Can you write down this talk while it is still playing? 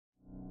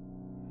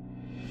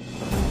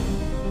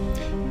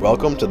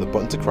Welcome to the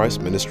Button to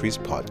Christ Ministries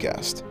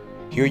podcast.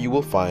 Here you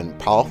will find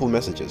powerful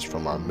messages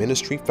from our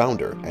ministry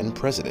founder and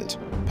president,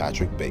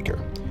 Patrick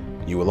Baker.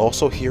 You will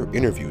also hear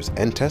interviews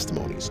and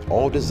testimonies,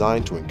 all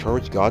designed to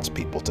encourage God's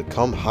people to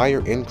come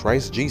higher in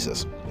Christ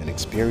Jesus and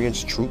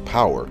experience true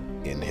power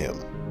in Him.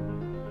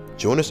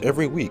 Join us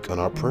every week on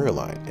our prayer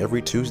line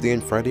every Tuesday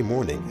and Friday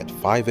morning at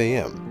 5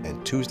 a.m.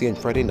 and Tuesday and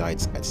Friday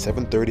nights at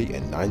 7:30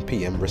 and 9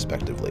 p.m.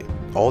 respectively.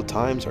 All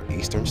times are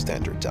Eastern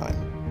Standard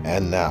Time.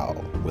 And now,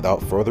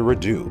 without further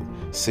ado,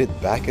 sit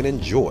back and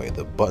enjoy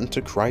the Button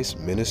to Christ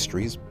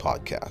Ministries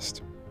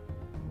podcast.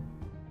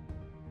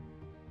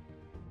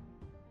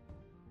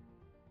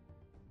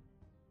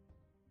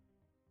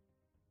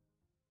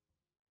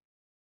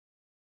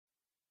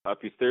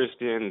 Happy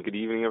Thursday and good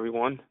evening,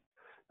 everyone.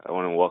 I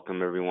want to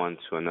welcome everyone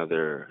to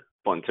another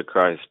Button to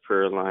Christ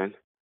prayer line,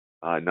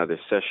 another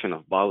session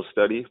of Bible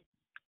study.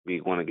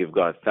 We want to give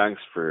God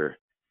thanks for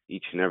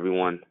each and every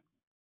one,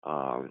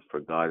 for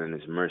God and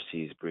His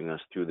mercies bring us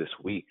through this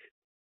week.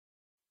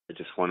 I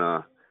just want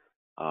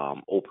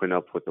to open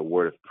up with a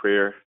word of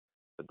prayer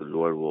that the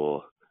Lord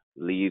will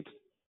lead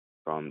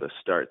from the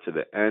start to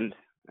the end,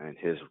 and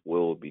His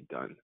will be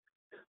done.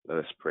 Let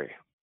us pray.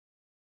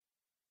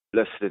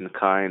 Blessed and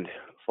kind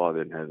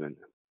Father in heaven,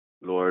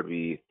 Lord,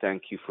 we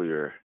thank you for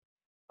your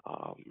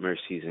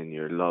mercies and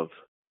your love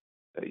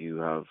that you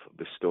have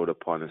bestowed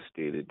upon us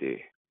day to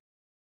day.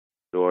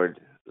 Lord,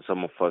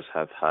 some of us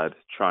have had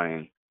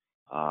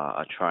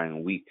a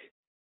trying week,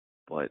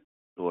 but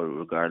Lord,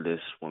 regardless,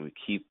 when we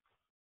keep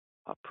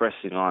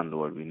pressing on,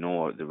 Lord, we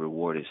know the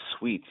reward is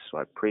sweet. So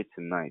I pray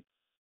tonight,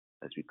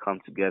 as we come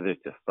together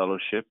to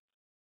fellowship,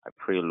 I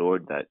pray,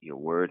 Lord, that your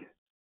word,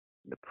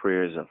 the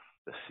prayers of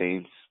the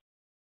saints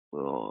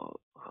will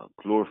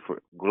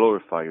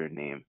glorify your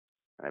name.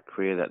 And I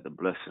pray that the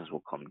blessings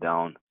will come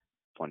down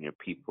upon your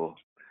people.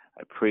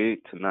 I pray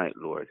tonight,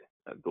 Lord,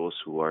 that those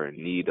who are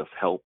in need of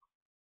help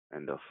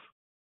and of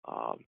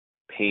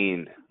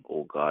pain,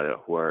 oh God,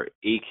 who are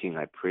aching,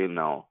 I pray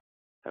now,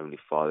 Heavenly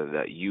Father,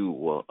 that you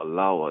will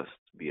allow us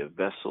to be a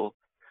vessel,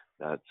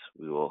 that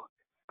we will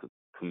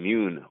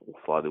commune, oh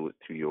Father,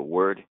 through your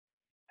word,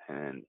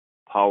 and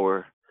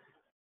power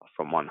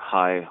from on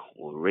high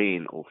will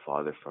reign, oh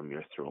Father, from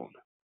your throne.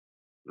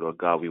 Lord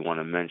God, we want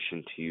to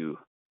mention to you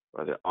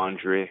Brother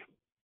Andre.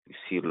 You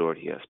see, Lord,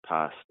 he has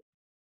passed.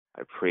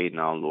 I pray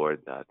now,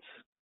 Lord, that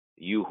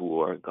you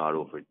who are God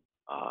over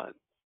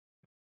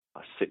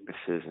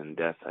sicknesses and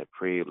death, I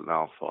pray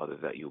now, Father,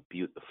 that you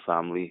be with the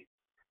family.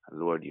 And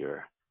Lord,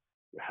 your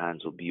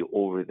hands will be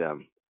over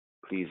them.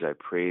 Please, I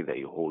pray that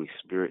your Holy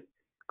Spirit,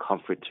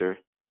 Comforter,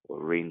 will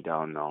rain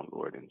down now,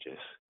 Lord, and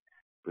just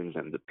bring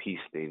them the peace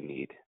they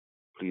need.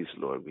 Please,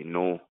 Lord, we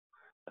know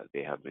that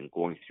they have been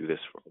going through this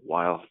for a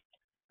while.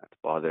 And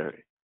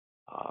Father,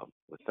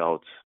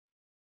 without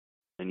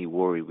any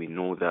worry, we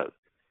know that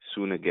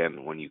soon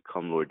again, when you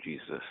come, Lord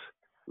Jesus,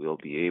 we'll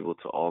be able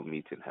to all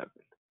meet in heaven.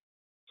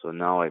 So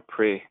now I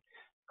pray,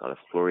 God of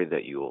glory,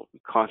 that you will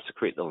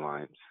consecrate the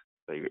lines,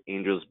 that your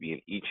angels be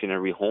in each and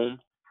every home.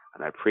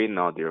 And I pray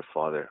now, dear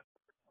Father,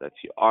 that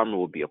your armor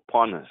will be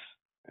upon us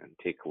and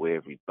take away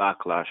every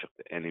backlash of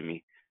the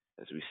enemy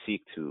as we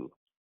seek to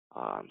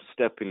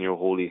step in your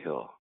holy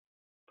hill.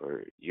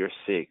 For your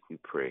sake, we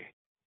pray.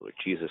 Lord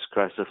Jesus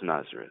Christ of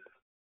Nazareth.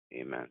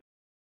 Amen.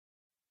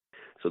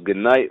 So good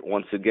night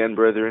once again,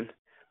 brethren.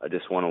 I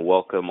just want to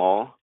welcome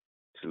all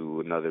to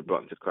another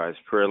Button to Christ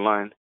prayer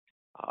line.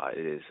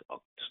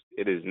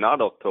 It is not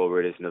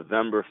October, it is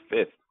November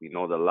 5th. We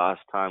know the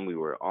last time we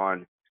were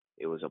on,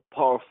 it was a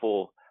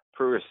powerful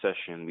prayer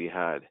session we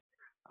had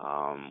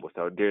with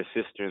our dear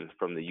sister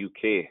from the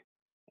UK.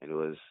 And it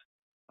was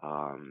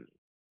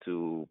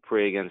to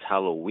pray against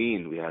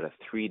Halloween. We had a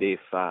 3-day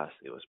fast.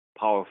 It was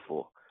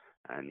powerful.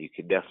 And you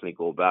could definitely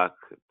go back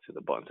to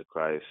the Button to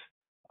Christ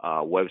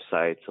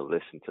website to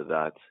listen to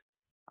that.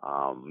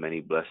 Many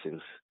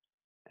blessings.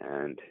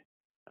 And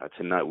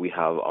tonight we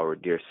have our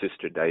dear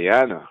sister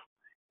Diana,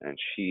 and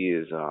she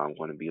is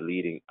going to be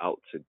leading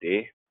out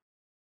today.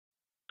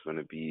 It's going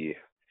to be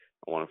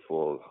a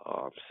wonderful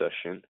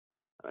session.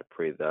 I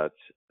pray that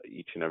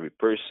each and every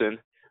person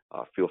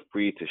feel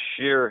free to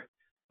share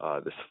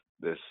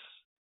this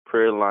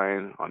prayer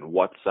line on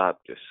WhatsApp.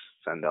 Just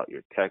send out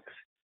your text,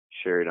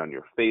 share it on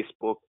your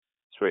Facebook,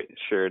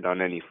 share it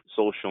on any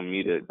social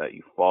media that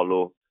you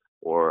follow,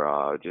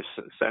 or just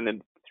send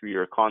it through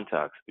your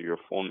contacts, through your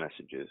phone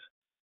messages.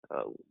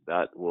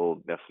 That will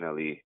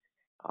definitely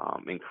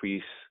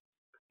increase,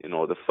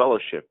 the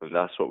fellowship, and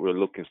that's what we're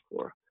looking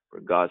for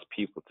God's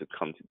people to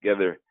come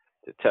together,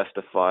 to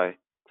testify,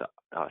 to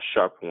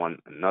sharpen one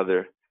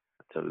another,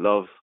 to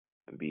love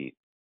and be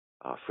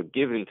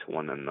forgiving to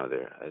one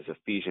another, as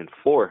Ephesians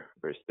 4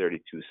 verse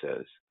 32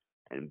 says,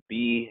 and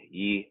be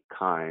ye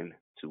kind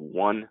to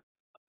one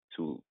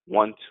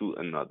to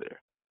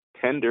another,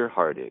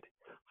 tender-hearted,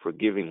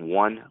 forgiving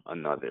one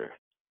another,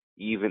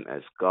 even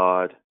as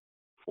God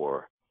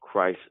for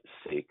Christ's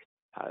sake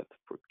hath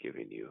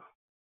forgiven you.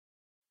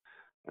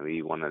 And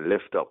we want to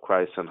lift up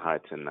Christ on high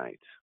tonight.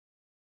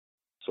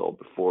 So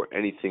before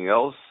anything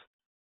else,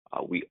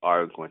 We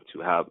are going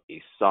to have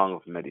a song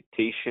of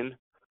meditation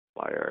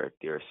by our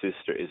dear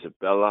sister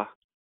Isabella,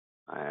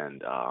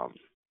 and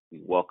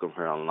we welcome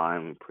her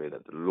online. We pray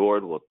that the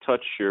Lord will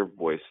touch your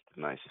voice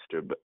tonight,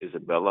 Sister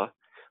Isabella.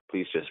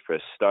 Please just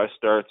press star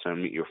star to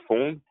unmute your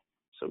phone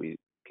so we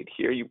could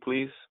hear you,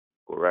 please.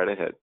 Go right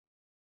ahead.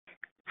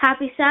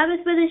 Happy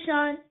Sabbath, Brother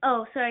Sean.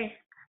 Oh, sorry.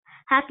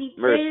 Happy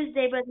Mercy.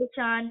 Thursday, Brother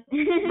Sean.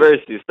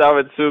 Mercy,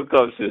 Sabbath soon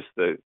come,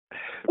 sister.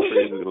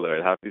 Praise the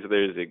Lord. Happy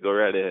Thursday. Go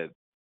right ahead.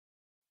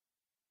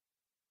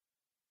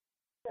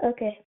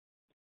 Okay.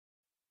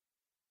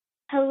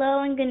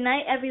 Hello and good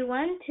night,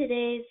 everyone.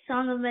 Today's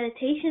song of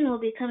meditation will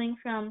be coming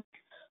from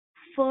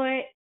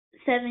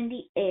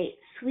 478,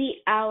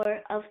 Sweet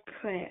Hour of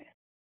Prayer.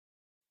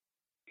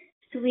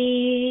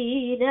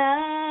 Sweet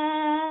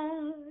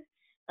hour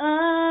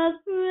of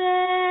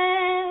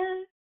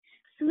prayer,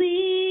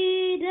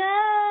 sweet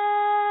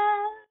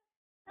hour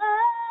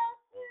of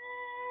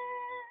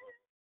prayer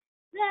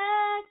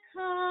that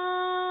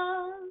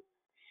calls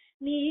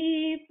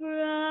me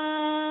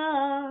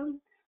from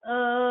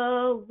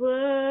a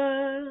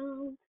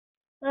world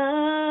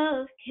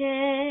of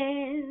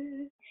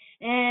care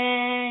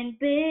and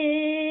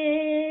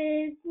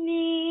bids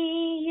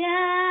me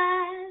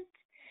at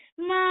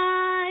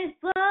my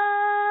Father's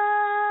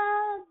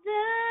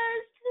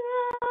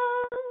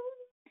throne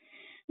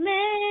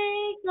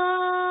make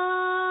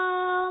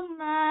all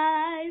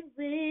my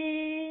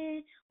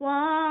wish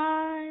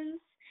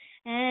wants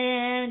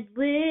and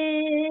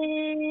wishes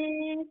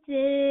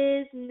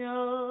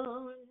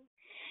known.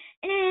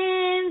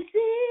 In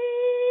seasons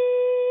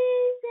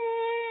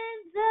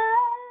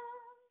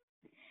of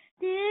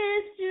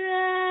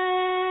distress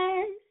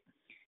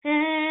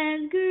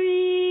and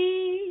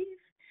grief,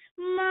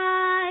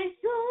 my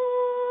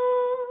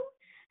soul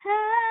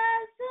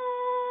has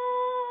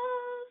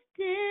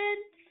often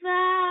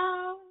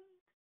found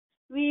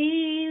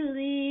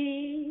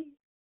relief,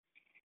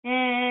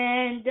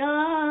 and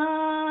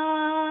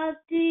of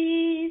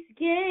these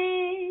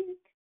gates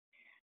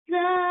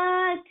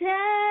the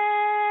tempter's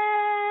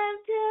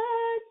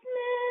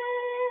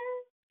snare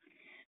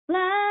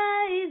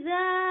by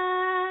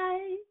thy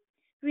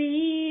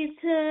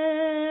return,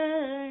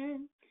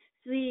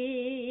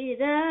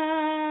 sweet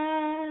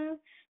hour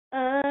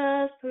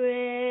of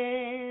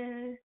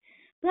prayer,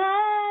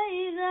 by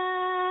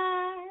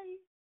thy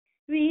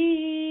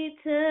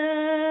return,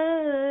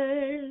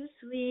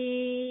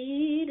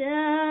 sweet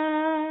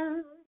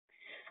hour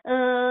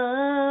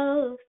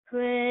of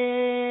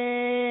prayer.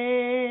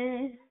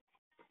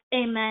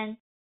 Amen.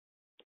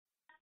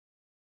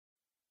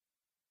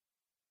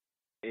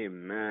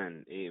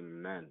 Amen.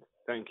 Amen.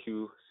 Thank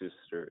you,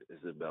 Sister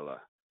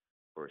Isabella,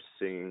 for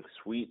singing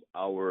Sweet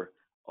Hour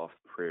of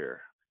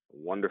Prayer, a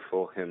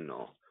wonderful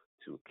hymnal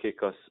to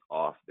kick us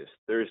off this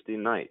Thursday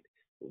night.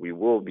 We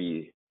will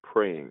be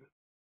praying.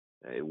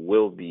 It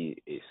will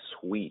be a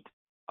sweet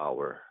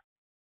hour.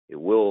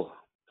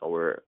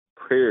 Our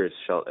prayers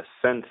shall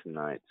ascend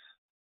tonight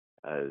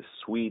as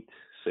sweet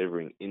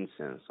savoring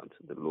incense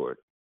unto the Lord.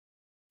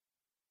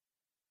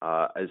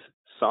 As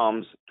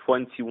Psalms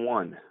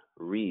 21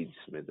 reads,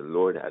 may the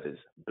Lord add his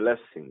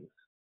blessings,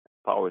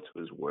 power to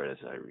his word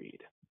as I read.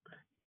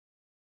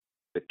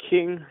 The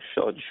king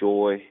shall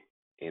joy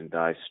in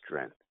thy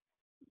strength,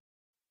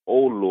 O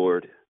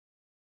Lord,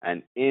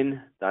 and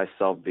in thy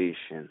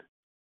salvation,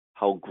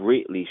 how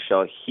greatly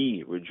shall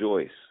he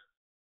rejoice.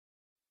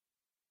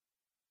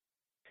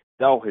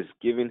 Thou hast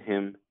given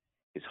him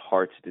his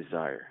heart's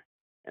desire,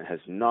 and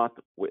hast not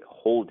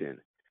withholden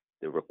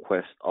the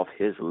request of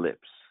his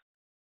lips.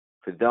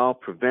 For thou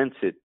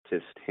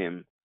preventedst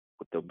him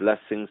with the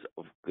blessings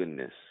of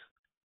goodness.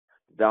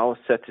 Thou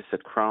settest a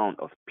crown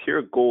of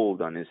pure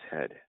gold on his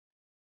head.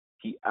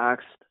 He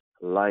asked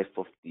life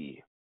of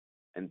thee,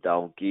 and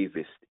thou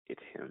gavest it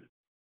him,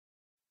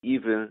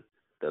 even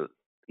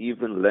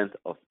length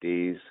of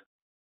days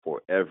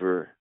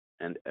forever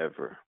and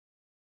ever.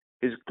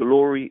 His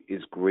glory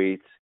is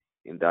great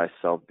in thy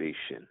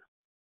salvation.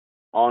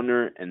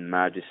 Honor and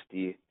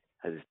majesty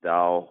hast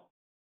thou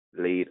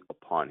laid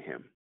upon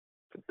him,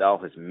 for thou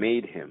hast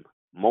made him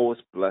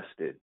most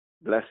blessed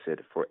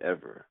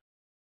forever.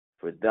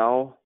 For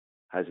thou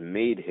hast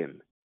made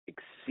him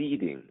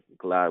exceeding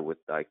glad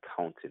with thy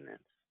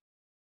countenance.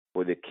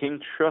 For the king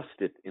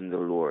trusted in the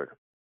Lord,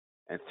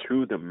 and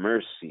through the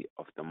mercy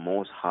of the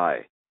Most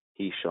High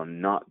he shall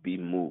not be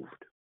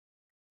moved.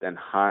 Then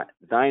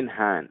thine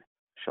hand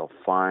shall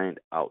find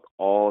out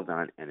all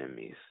thine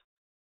enemies.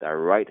 Thy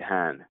right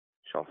hand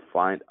shall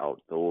find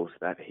out those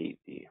that hate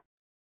thee.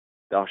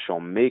 Thou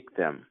shalt make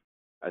them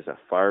as a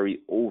fiery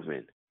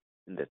oven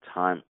in the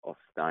time of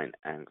thine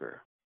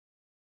anger.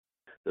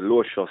 The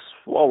Lord shall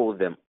swallow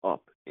them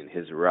up in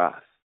his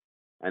wrath,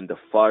 and the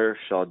fire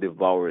shall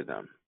devour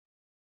them.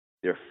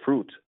 Their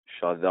fruit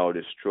shalt thou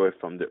destroy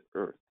from the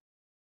earth,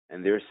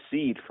 and their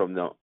seed from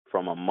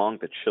among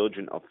the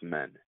children of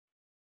men.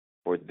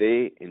 For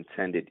they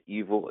intended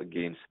evil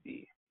against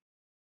thee.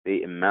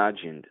 They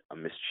imagined a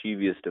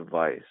mischievous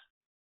device,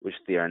 which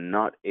they are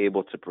not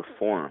able to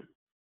perform.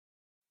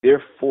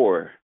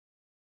 Therefore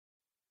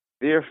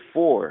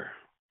Therefore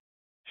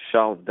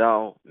shalt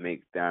thou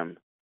make them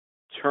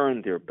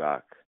turn their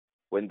back,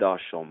 when thou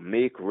shalt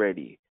make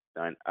ready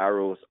thine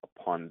arrows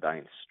upon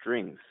thine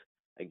strings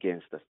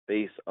against the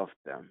face of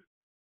them.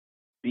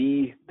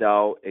 Be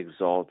thou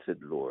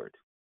exalted, Lord,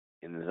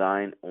 in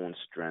thine own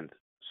strength,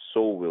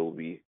 so will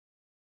we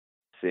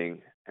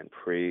sing and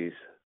praise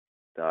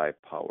thy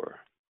power.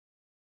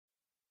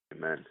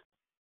 Amen.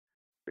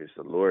 Praise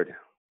the Lord.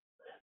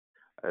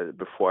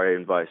 Before I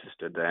invite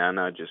Sister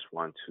Diana, I just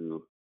want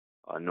to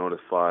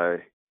notify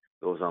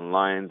those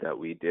online that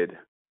we did.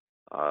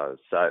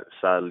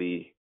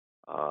 Sadly,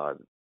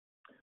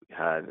 we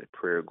had a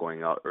prayer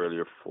going out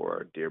earlier for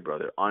our dear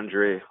brother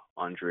Andre.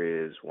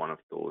 Andre is one of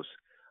those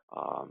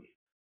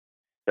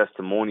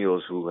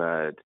testimonials who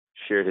had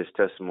shared his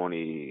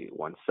testimony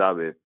one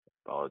Sabbath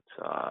about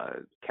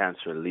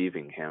cancer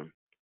leaving him.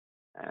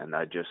 And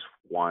I just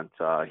want,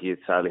 he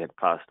sadly had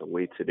passed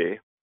away today.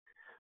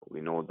 But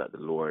we know that the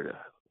Lord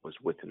was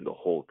with him the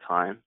whole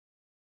time.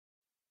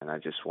 And I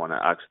just want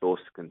to ask those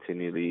to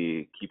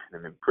continually keep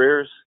him in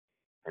prayers,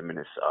 him and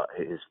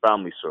his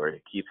family,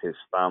 keep his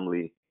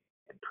family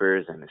in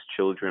prayers and his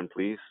children,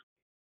 please.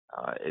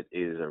 It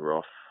is a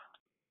rough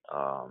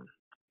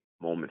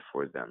moment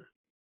for them.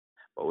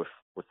 But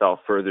without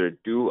further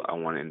ado, I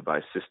want to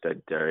invite Sister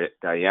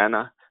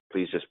Diana.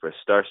 Please just press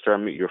star,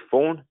 mute your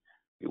phone.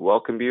 We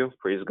welcome you.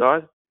 Praise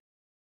God.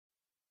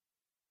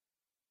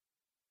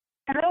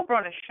 Hello,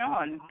 Brother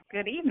Sean.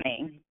 Good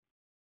evening.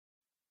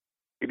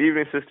 Good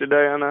evening, Sister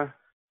Diana.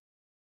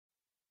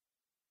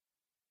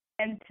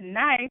 And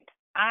tonight,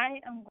 our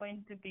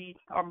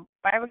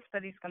Bible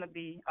study is going to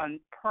be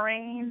on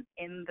praying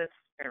in the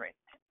Spirit.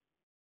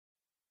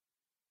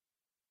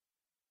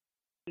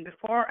 And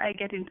before I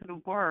get into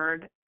the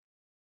Word,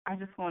 I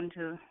just want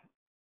to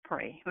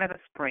pray. Let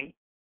us pray.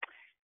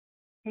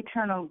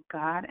 Eternal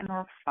God and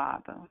our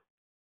Father,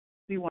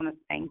 we want to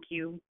thank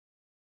you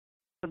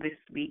for this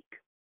week.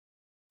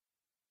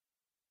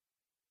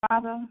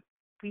 Father,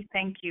 we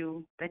thank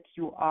you that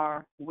you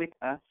are with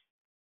us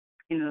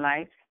in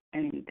life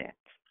and in death.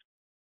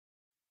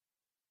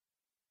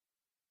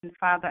 And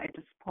Father, I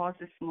just pause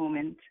this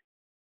moment,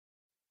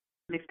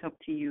 lift up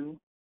to you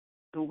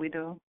the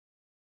widow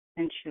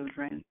and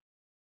children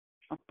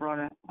of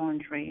Brother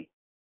Andre.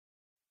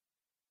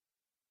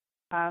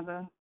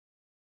 Father,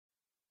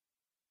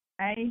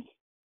 I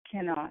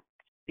cannot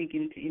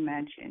begin to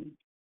imagine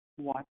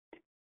what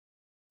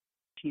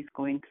she's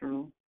going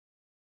through,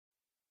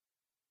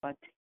 but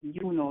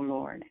you know,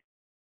 Lord,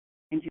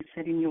 and you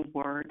said in your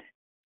word,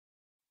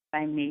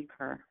 thy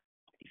maker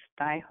is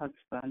thy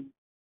husband,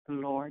 the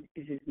Lord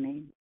is his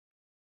name.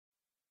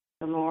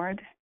 The Lord,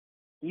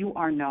 you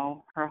are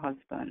now her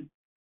husband,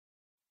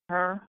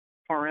 her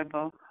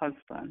forever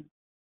husband,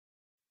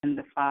 and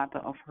the father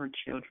of her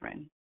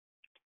children.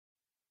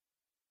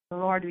 The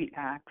Lord, we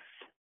ask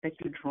that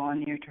you draw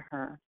near to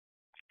her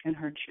and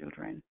her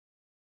children,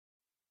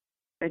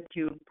 that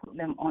you put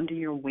them under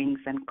your wings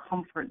and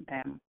comfort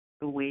them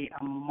the way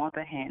a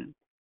mother hen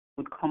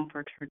would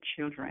comfort her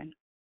children.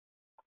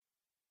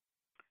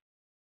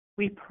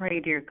 We pray,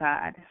 dear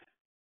God,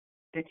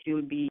 that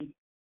you'll be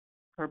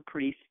her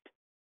priest,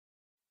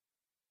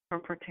 her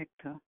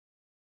protector,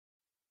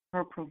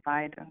 her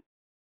provider.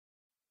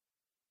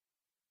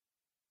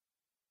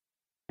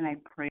 And I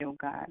pray, oh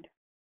God,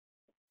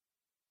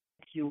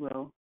 that you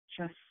will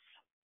just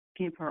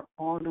give her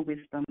all the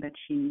wisdom that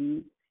she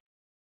needs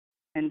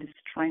and the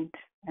strength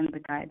and the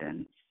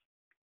guidance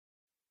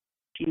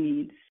she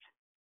needs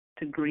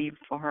to grieve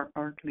for her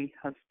earthly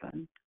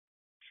husband.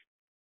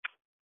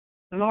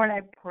 Lord,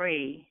 I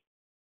pray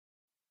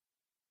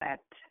that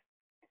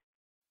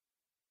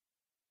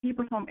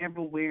people from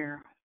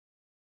everywhere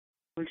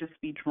will just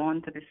be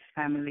drawn to this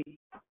family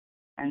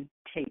and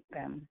take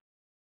them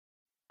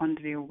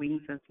under their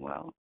wings as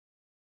well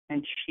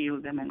and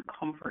shield them and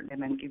comfort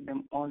them and give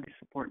them all the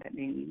support that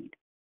they need.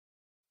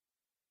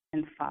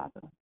 And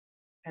Father,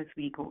 as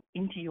we go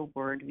into your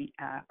word, we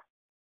ask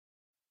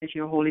that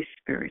your Holy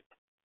Spirit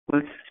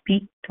will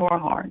speak to our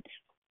hearts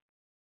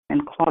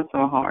and cause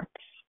our hearts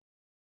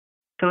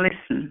to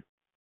listen,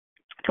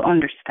 to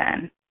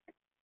understand,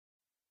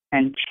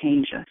 and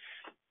change us.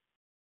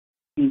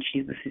 In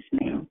Jesus'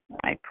 name,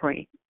 I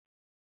pray.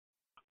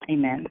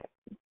 Amen.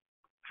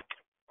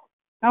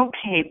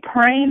 Okay,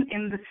 praying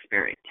in the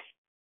Spirit.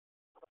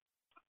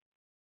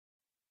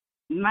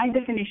 My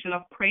definition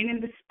of praying in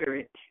the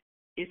Spirit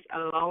is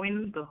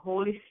allowing the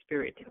Holy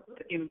Spirit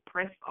to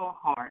impress our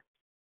hearts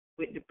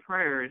with the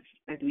prayers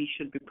that we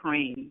should be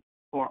praying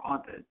for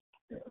others.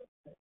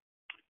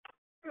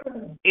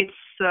 It's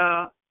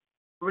a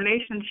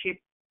relationship,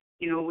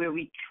 where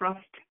we trust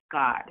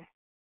God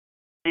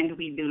and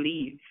we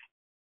believe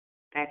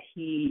that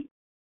He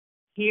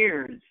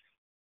hears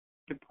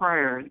the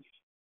prayers,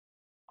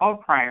 our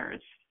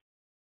prayers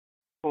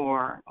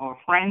for our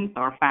friends,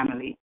 our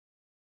family,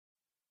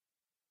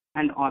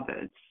 and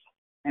others,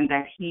 and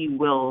that He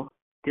will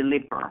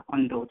deliver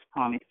on those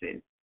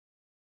promises.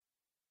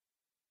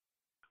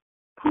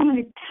 How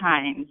many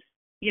times,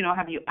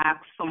 have you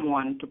asked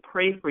someone to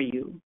pray for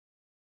you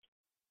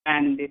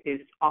And it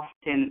is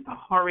often a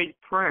hurried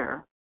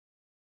prayer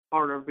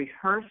or a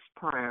rehearsed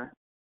prayer.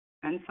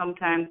 And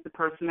sometimes the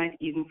person might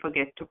even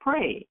forget to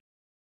pray.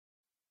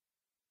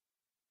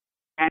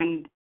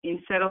 And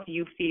instead of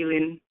you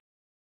feeling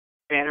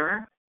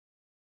better,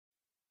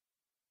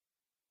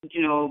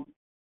 you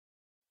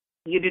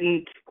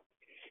didn't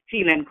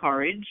feel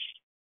encouraged.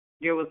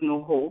 There was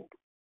no hope.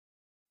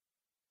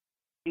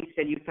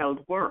 Instead, you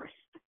felt worse.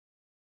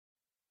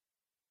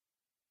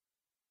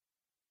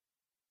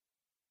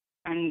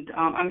 And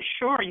I'm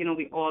sure,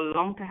 we all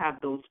long to have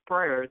those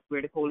prayers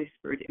where the Holy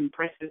Spirit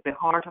impresses the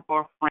heart of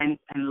our friends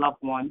and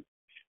loved ones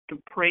to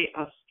pray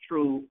us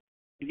through,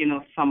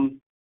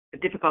 some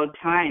difficult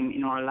time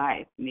in our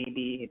life.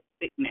 Maybe it's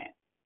sickness,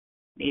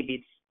 maybe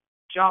it's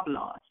job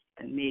loss,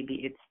 and maybe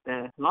it's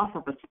the loss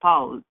of a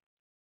spouse,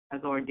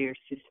 as our dear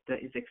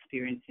sister is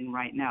experiencing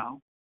right now.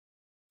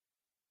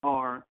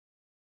 Or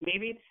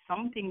maybe it's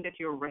something that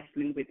you're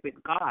wrestling with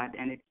God,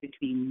 and it's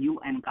between you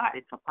and God.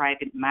 It's a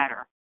private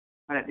matter.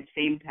 But at the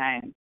same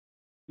time,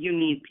 you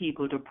need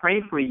people to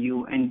pray for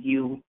you, and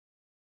you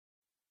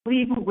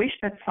even wish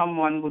that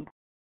someone would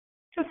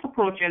just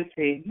approach you and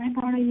say, my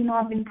brother,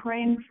 I've been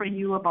praying for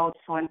you about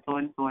so-and-so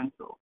and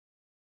so-and-so.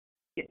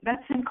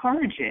 That's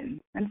encouraging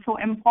and so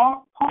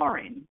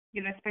empowering,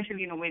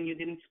 especially, when you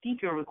didn't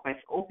speak your request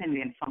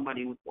openly and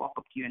somebody would walk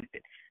up to you and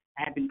say,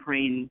 I have been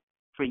praying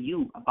for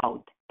you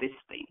about this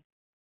thing.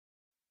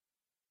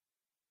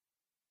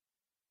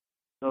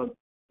 So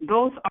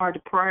those are the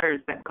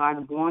prayers that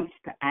God wants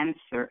to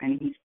answer, and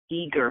he's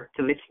eager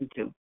to listen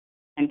to.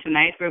 And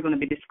tonight we're going to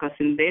be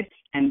discussing this,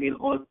 and we'll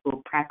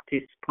also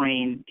practice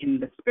praying in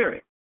the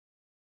Spirit.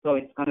 So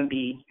it's going to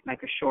be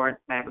like a short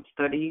Bible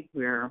study.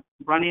 We're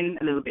running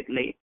a little bit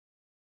late,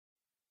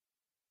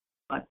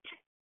 but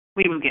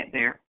we will get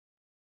there.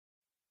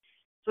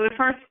 So the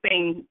first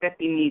thing that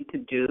we need to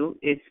do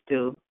is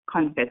to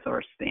confess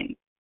our sin.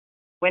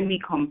 When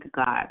we come to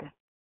God,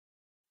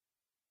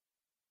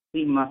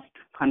 we must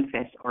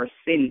confess our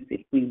sins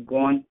if we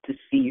want to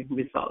see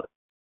results.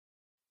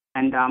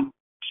 And 1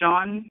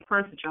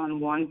 John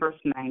 1 verse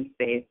 9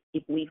 says,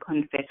 if we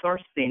confess our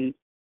sins,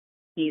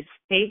 he is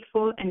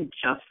faithful and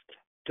just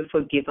to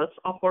forgive us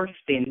of our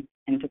sins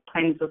and to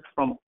cleanse us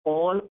from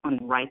all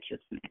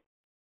unrighteousness.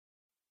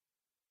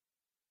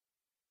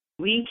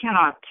 We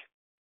cannot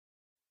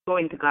go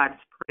into God's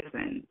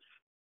presence,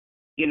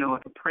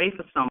 to pray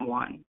for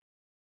someone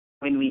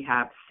when we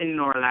have sin in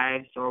our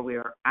lives, or we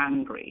are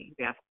angry,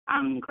 we have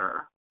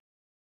anger,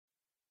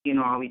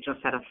 or we just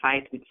had a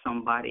fight with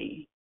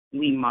somebody.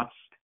 We must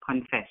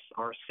confess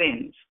our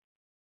sins.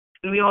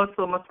 And we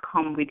also must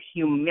come with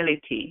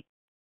humility,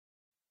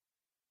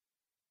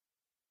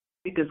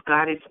 because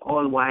God is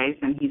all-wise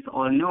and he's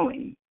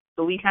all-knowing.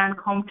 So we can't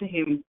come to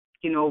him,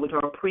 with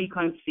our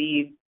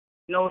preconceived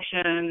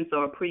notions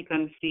or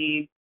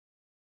preconceived.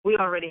 We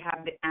already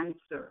have the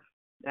answer,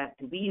 that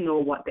we know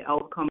what the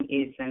outcome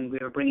is, and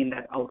we're bringing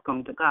that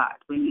outcome to God.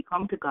 When we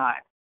come to God,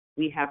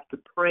 we have to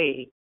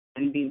pray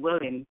and be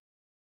willing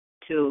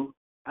to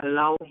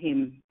allow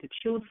him to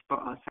choose for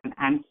us and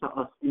answer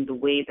us in the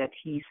way that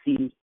he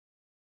sees,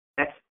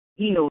 that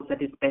he knows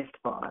that is best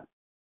for us.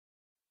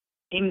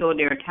 Even though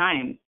there are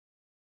times,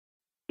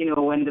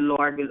 when the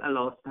Lord will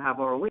allow us to have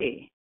our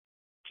way,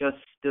 just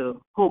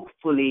to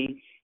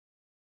hopefully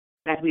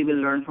that we will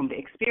learn from the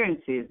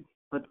experiences.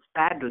 But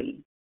sadly,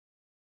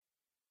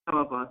 some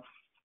of us,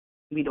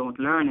 we don't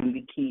learn, and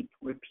we keep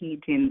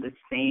repeating the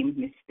same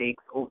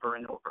mistakes over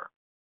and over.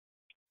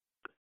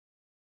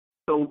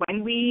 So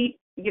when we,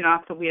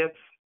 after we have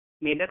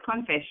made that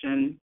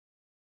confession,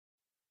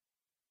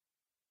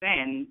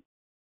 then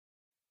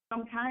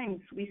sometimes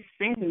we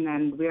sin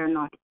and we are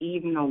not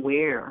even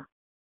aware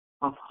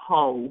of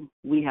how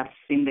we have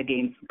sinned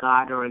against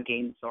God or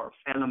against our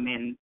fellow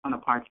men on a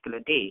particular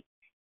day.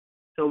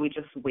 So we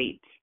just wait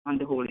on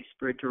the Holy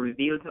Spirit to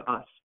reveal to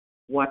us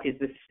what is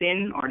the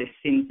sin or the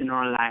sins in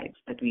our lives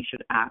that we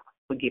should ask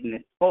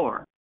forgiveness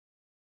for.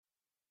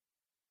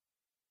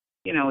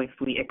 If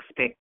we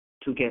expect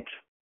to get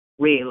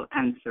real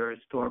answers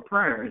to our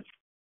prayers.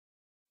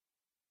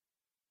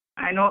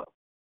 I know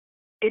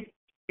it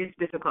is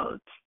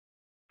difficult.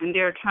 And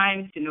there are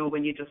times,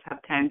 when you just have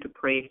time to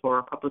pray for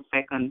a couple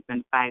seconds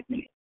and 5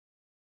 minutes.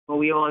 But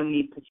we all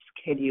need to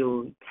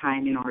schedule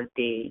time in our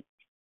day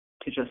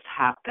to just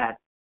have that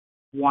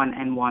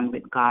one-on-one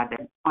with God,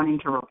 that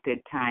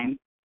uninterrupted time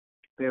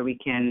where we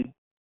can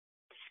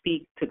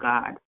speak to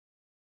God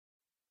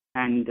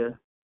and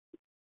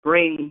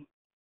bring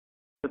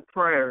the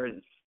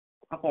prayers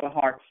of our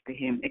hearts to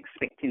him,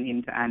 expecting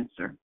him to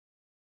answer.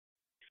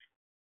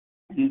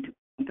 And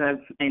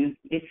in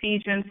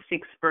Ephesians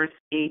 6 verse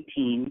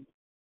 18,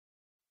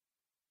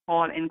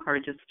 Paul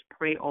encourages us to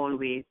pray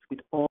always with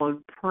all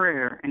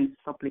prayer and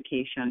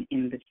supplication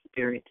in the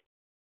Spirit,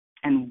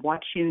 and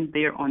watching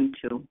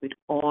thereunto with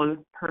all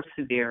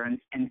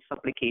perseverance and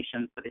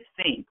supplication for the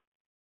saints.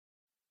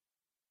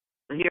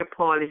 So here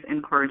Paul is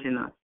encouraging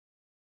us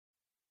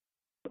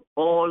to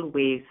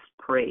always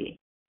pray.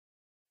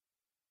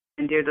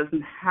 And there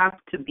doesn't have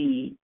to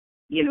be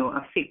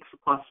a fixed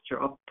posture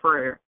of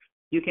prayer.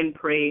 You can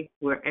pray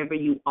wherever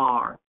you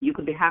are. You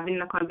could be having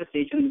a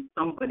conversation with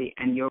somebody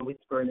and you're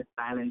whispering a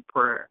silent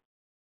prayer.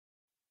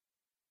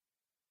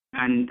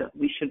 And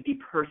we should be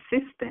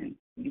persistent.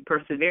 We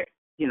persevere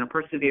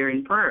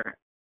in prayer,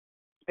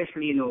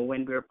 especially,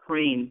 when we're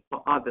praying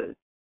for others.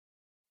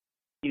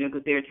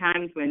 Because there are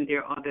times when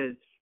there are others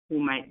who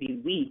might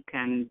be weak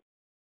and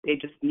they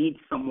just need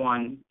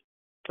someone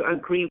to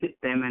agree with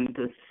them and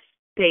to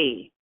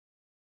stay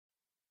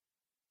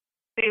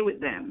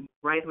with them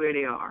right where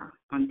they are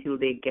until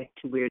they get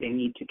to where they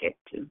need to get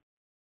to.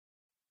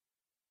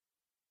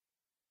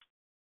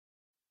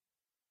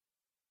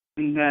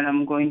 And then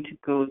I'm going to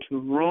go to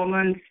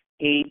Romans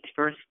 8,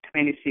 verse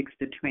 26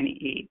 to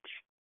 28.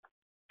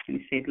 And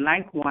it said,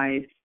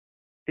 likewise,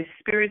 the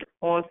Spirit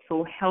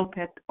also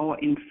helpeth our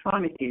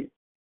infirmities,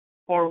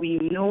 for we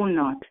know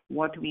not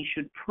what we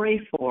should pray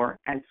for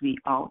as we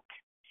ought.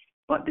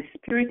 But the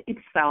Spirit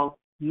itself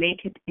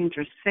maketh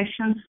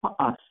intercessions for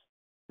us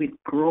with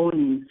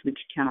groanings which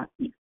cannot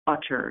be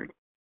uttered.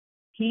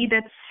 He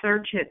that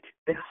searcheth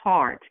the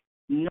heart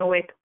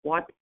knoweth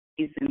what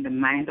is in the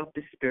mind of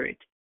the Spirit,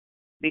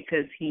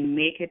 because he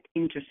maketh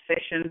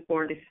intercession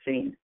for the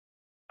saints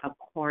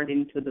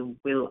according to the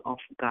will of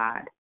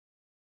God.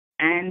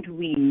 And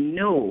we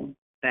know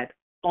that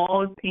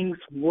all things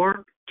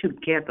work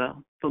together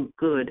for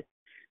good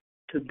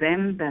to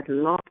them that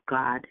love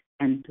God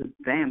and to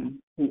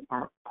them who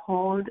are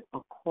called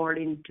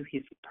according to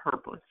his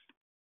purpose.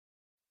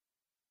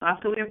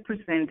 After we have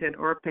presented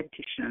our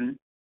petition,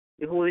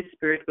 the Holy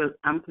Spirit will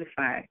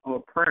amplify our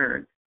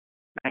prayers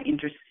by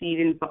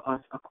interceding for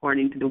us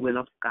according to the will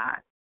of God.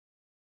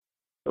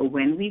 So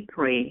when we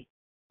pray,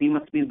 we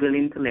must be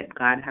willing to let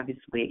God have his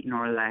way in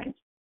our lives.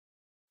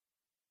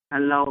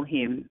 Allow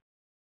him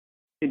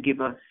to give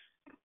us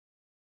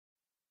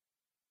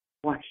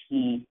what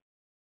he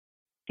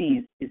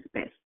sees is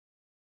best.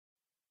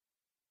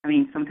 I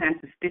mean, sometimes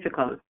it's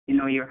difficult.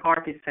 Your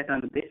heart is set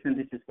on this and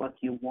this is what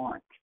you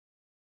want.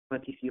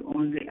 But if you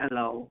only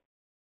allow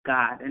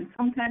God, and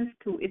sometimes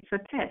too, it's a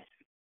test.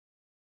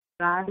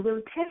 God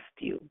will test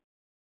you.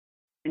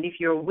 And if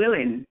you're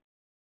willing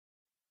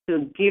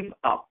to give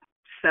up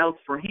self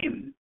for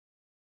him,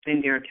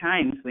 then there are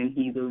times when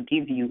he will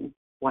give you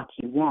what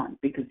you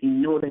want, because he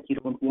knows that you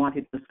don't want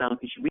it for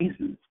selfish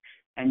reasons.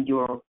 And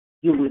you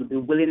will be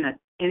willing at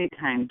any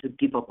time to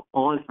give up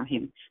all for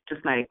him.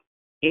 Just like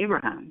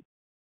Abraham.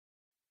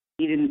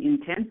 He didn't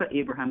intend for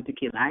Abraham to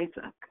kill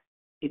Isaac.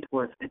 It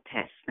was a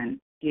test. And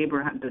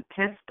the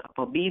test of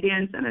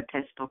obedience and a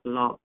test of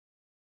love.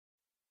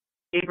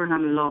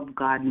 Abraham loved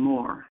God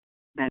more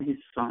than his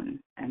son,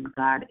 and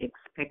God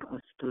expects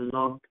us to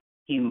love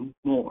him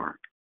more.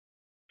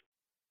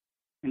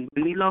 And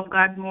when we love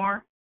God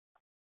more,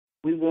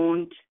 we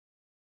won't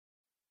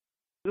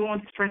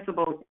stress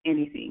about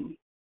anything,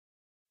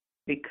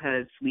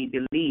 because we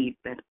believe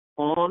that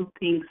all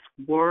things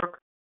work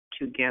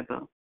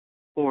together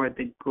for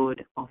the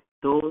good of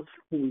those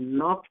who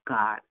love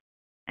God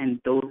and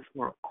those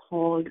who are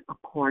called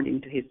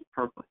according to his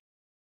purpose.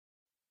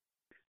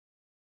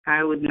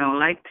 I would now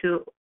like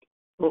to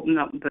open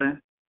up the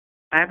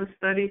Bible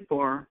study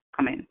for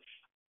comments.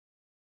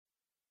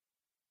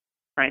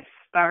 Press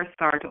star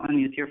to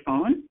unmute your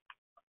phone.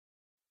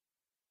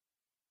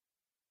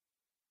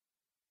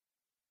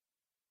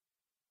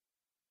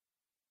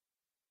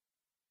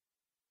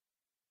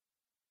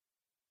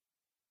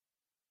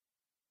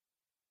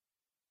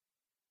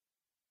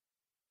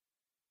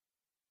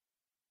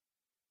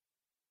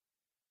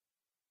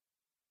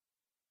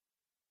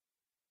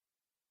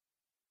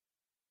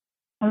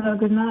 Hello,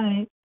 good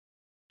night.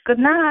 Good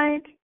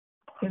night.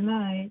 Good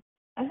night.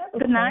 I have a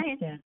Good night.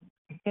 question.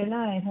 Good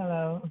night.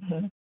 Hello.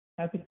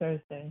 Happy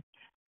Thursday.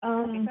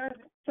 Happy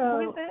Thursday. So,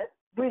 Who is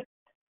this?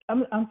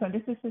 I'm sorry,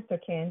 this is Sister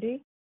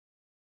Candy.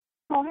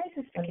 Oh, hi,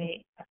 Sister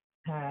Kate.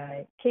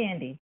 Hi.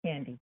 Candy.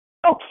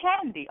 Oh,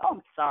 Candy. Oh,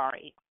 I'm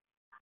sorry.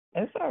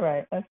 That's all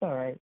right.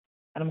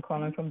 And I'm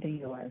calling from the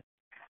U.S.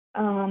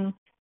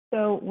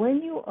 So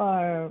when you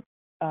are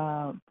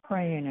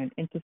praying an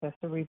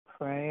intercessory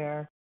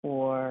prayer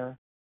for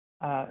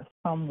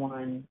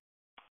someone,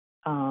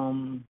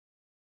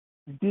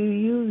 do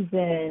you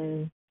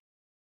then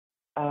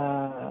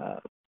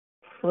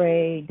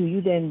pray? Do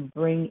you then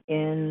bring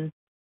in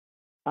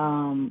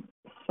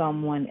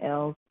someone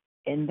else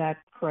in that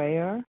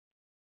prayer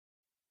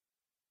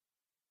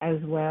as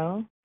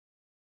well?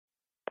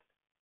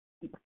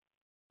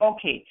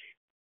 Okay.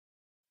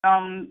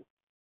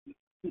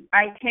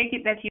 I take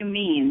it that you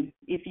mean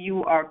if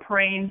you are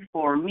praying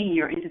for me,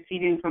 you're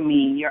interceding for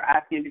me, you're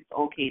asking if it's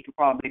okay to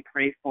probably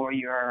pray for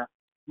your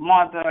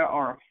mother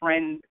or a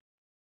friend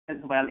as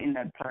well in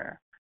that prayer.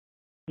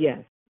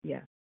 Yes.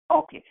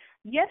 Okay.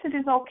 Yes, it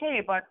is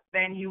okay, but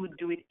then you would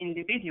do it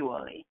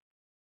individually.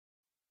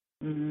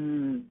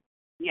 Mm.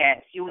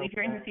 Yes, if you're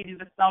Okay. interceding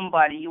for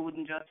somebody, you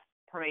wouldn't just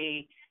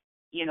pray,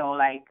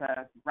 like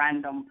a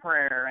random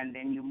prayer and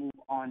then you move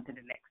on to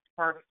the next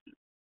person.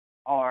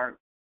 Or,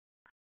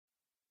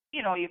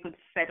 you could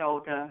set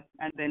out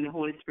and then the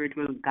Holy Spirit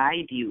will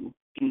guide you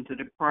into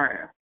the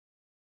prayer.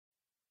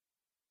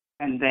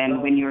 And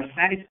then when you're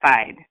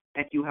satisfied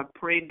that you have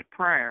prayed the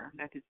prayer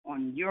that is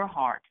on your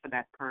heart for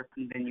that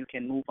person, then you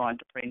can move on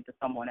to praying for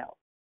someone else.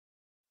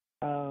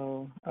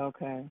 Oh,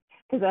 okay.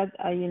 Because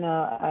I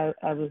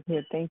was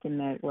here thinking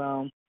that,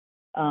 well,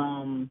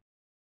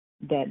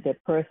 that the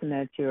person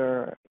that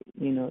you're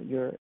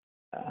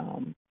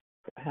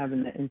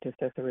having the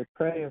intercessory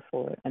prayer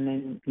for, and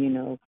then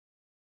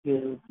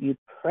you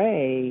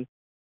pray,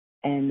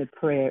 and the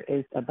prayer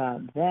is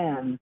about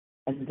them,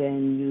 and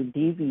then you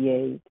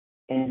deviate,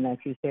 and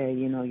like you said,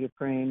 you're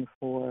praying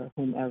for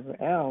whomever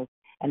else,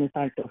 and it's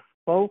like the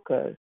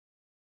focus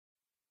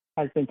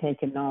has been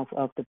taken off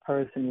of the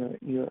person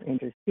you're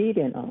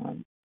interceding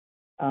on.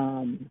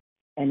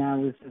 And I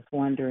was just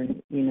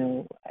wondering,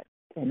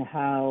 and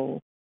how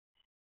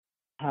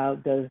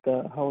does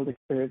the Holy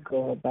Spirit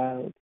go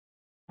about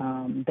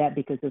that?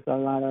 Because there's a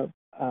lot of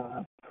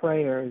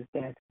prayers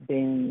that's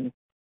been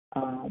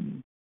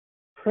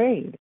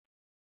prayed,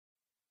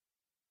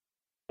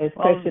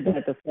 especially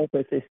that the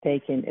focus is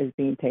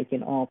being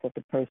taken off of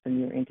the person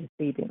you're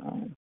interceding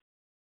on.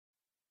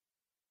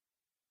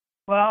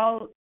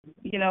 Well,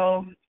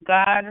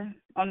 God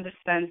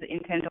understands the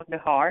intent of the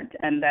heart,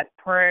 and that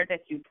prayer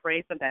that you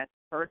pray for that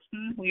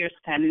person who you're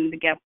standing in the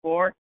gap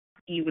for,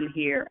 He will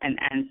hear and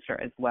answer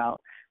as well.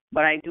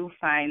 But I do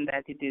find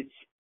that it is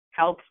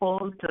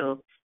helpful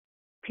to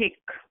pick,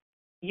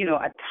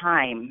 a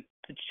time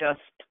to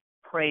just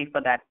pray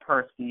for that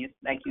person.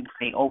 Like you'd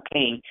say,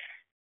 okay,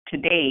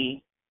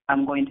 today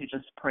I'm going to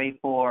just pray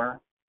for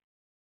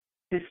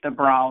Sister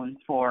Brown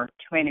for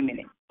 20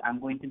 minutes. I'm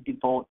going to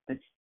devote this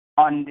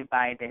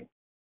undivided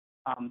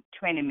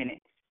 20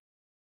 minutes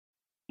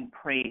and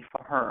pray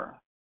for her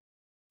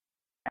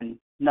and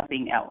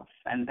nothing else.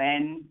 And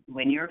then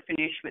when you're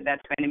finished with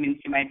that 20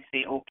 minutes, you might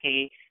say,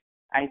 okay,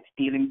 I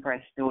feel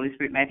impressed. The Holy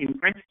Spirit might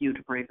impress you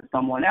to pray for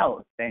someone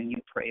else. Then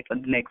you pray for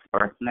the next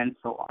person and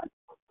so on.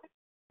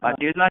 But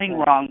there's nothing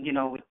wrong,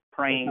 with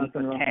praying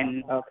for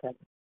 10. Okay.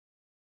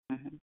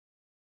 Mm-hmm.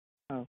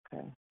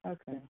 Okay.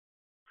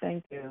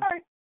 Thank you. All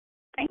right.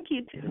 Thank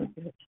you, too.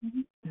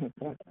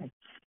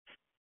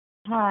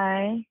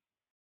 Hi.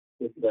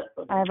 I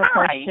have a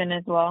question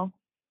as well.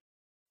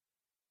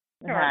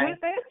 Sure. Hi. Who is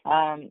this?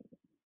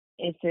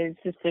 It says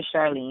Sister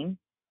Charlene.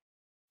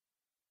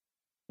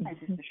 Hi,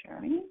 Sister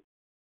Charlene.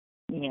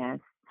 Yes.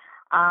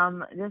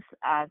 Just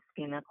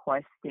asking a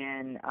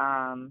question,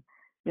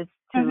 just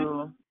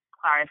to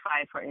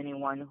clarify for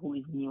anyone who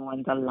is new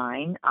on the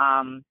line,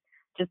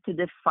 just to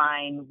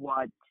define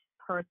what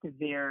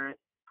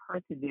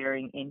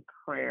persevering in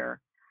prayer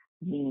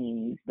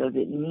means. Does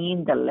it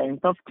mean the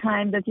length of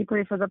time that you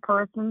pray for the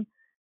person?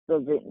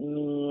 Does it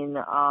mean,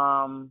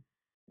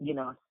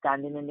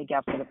 standing in the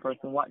gap for the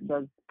person? What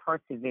does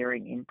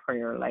persevering in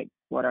prayer, like,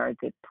 what are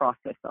the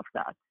process of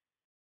that?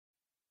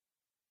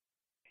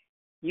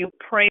 You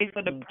pray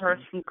for the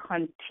person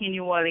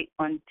continually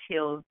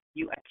until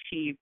you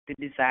achieve the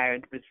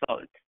desired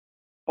result,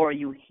 or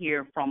you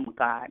hear from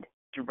God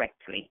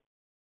directly.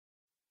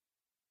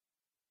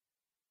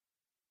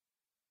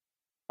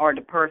 Or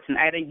the person,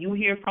 either you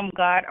hear from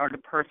God or the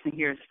person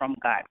hears from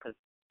God, because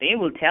they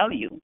will tell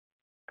you.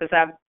 Because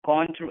I've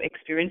gone through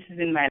experiences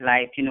in my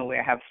life,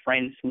 where I have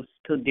friends who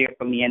stood there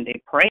for me and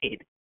they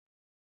prayed.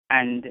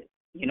 And,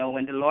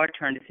 when the Lord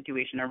turned the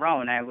situation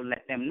around, I will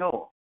let them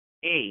know,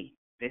 hey,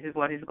 this is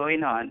what is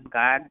going on.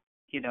 God,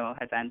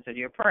 has answered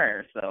your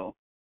prayer, so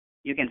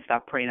you can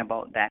stop praying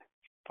about that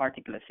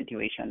particular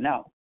situation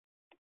now.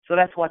 So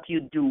that's what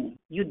you do.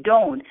 You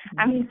don't.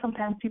 I mean,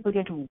 sometimes people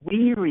get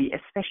weary,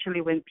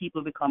 especially when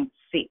people become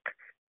sick.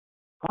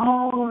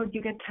 Oh,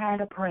 you get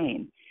tired of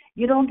praying.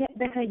 You don't get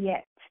better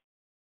yet.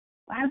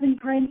 I've been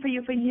praying for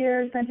you for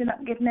years and you're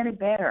not getting any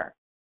better.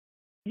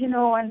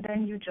 And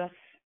then you just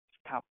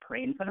stop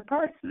praying for the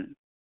person.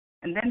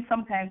 And then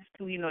sometimes,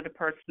 too, the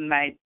person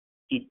might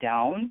be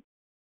down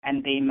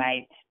and they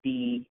might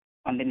be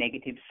on the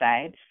negative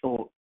side.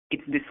 So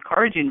it's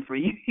discouraging for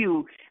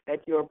you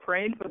that you're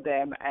praying for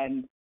them,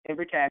 and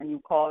every time you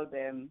call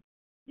them,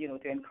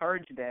 to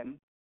encourage them,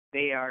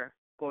 they are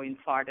going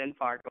farther and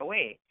farther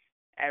away.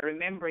 I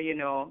remember,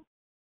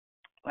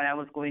 when I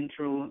was going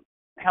through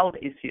health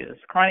issues,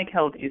 chronic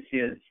health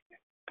issues,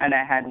 and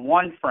I had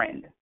one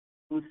friend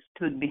who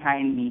stood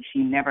behind me. She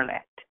never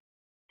left.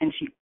 And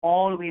she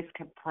always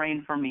kept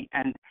praying for me.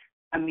 And,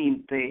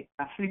 the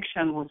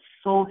affliction was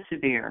so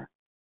severe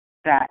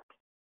that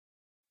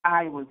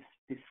I was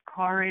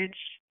discouraged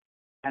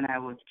and I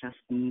was just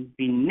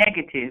being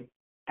negative.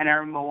 And I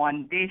remember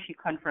one day she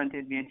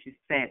confronted me and she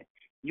said,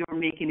 you're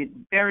making it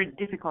very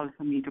difficult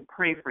for me to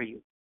pray for you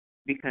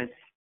because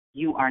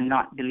you are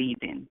not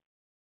believing.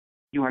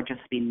 You are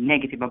just being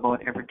negative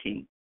about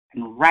everything.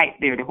 And right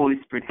there, the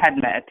Holy Spirit had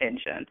my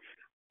attention.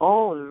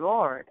 Oh,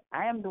 Lord,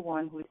 I am the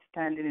one who is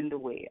standing in the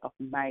way of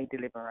my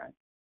deliverance.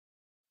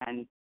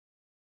 And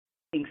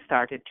things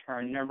started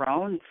turning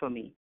around for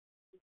me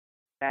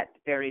that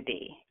very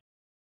day.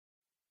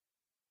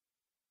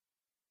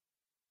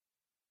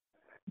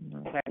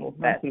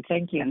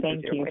 Thank you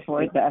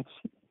for that.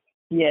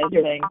 Yes,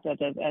 Okay. thanks.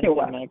 That has You're answered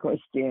welcome. my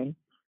question.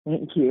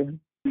 Thank you.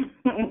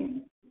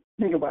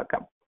 You're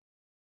welcome.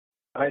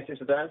 Hi,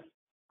 Sister Dan.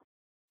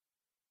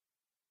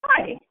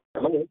 Hi.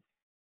 Hello.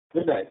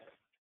 Good night.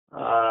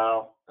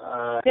 Yeah,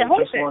 I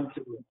who is just it? want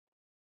to.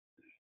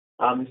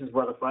 This is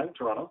Brother Frank,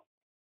 Toronto.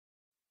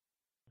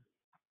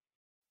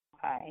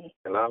 Hi.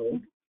 Hello.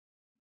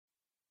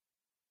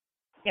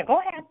 Yeah, go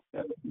ahead.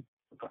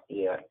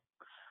 Yeah.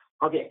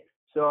 Okay.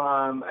 So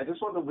I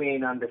just want to weigh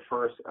in on the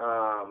first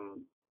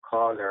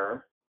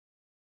caller.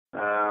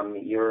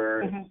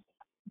 Mhm.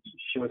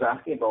 She was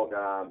asking about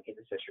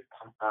intercessory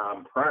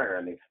prayer,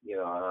 and if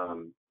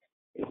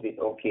is it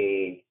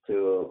okay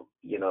to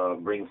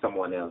bring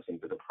someone else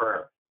into the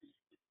prayer?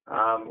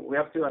 We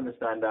have to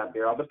understand that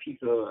there are other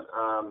people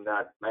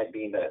that might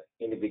be in the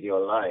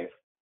individual life,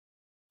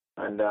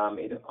 and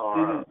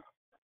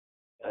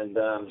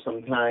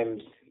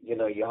sometimes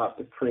you have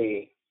to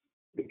pray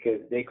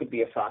because they could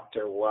be a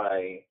factor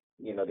why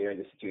they're in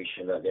the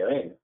situation that they're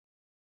in.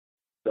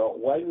 So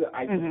while we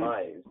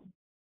itemize,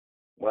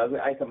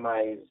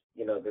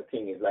 the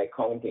thing is like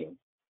counting,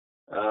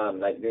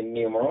 like the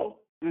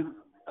numeral. Mhm.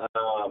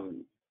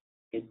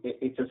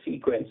 It's a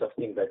sequence of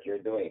things that you're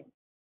doing,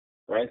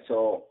 right?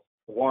 So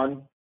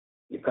one,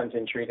 you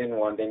concentrate in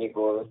one, then you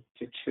go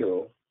to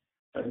two,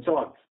 and so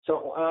on.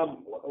 So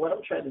what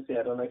I'm trying to say,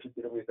 I don't know if you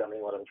could agree with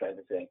me. What I'm trying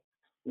to say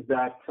is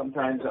that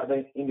sometimes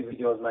other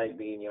individuals might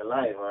be in your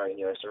life or in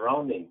your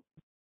surrounding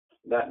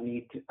that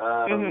need to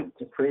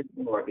pray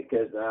more,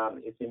 because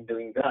it's in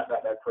doing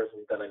that person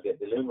is gonna get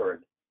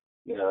delivered,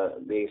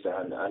 based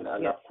on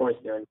and Yes. of course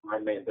their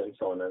environment and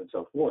so on and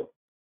so forth.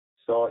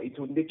 So it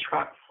would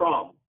detract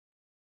from,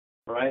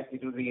 right?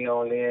 It would be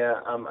only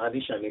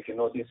addition. If you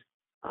notice,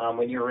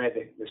 when you read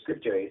the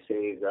scripture, it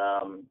says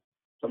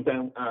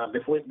sometimes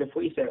before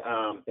you say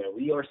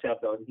we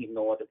ourselves don't even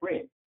know what to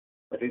pray,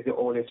 but it's the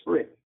Holy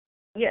Spirit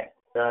Yes.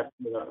 that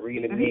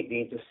really make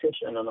the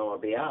intercession on our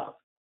behalf,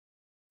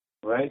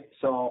 right?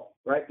 So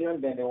right there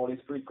and then the Holy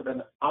Spirit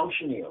could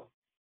unction you,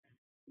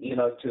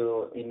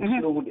 to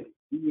include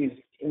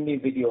these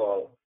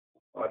individual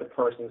or the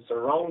person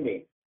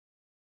surrounding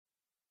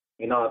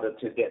in order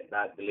to get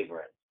that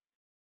deliverance.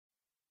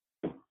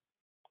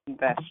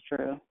 That's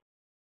true.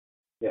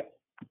 Yeah.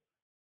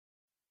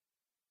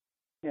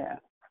 Yeah,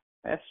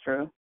 that's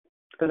true.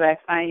 Because I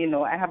find,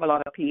 I have a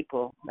lot of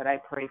people that I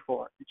pray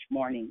for each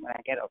morning when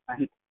I get up.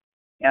 And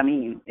I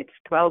mean, it's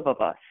 12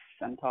 of us.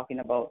 I'm talking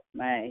about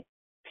my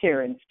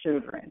parents'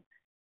 children.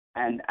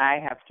 And I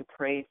have to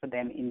pray for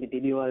them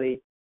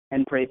individually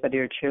and pray for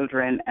their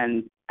children.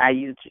 And I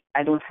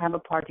don't have a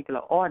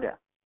particular order.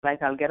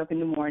 Like I'll get up in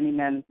the morning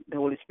and the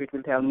Holy Spirit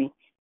will tell me,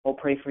 oh,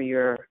 pray for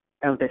your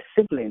eldest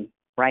sibling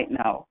right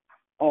now.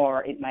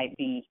 Or it might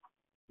be,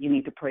 you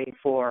need to pray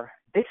for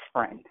this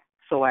friend.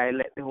 So I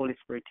let the Holy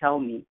Spirit tell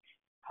me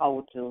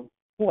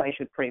who I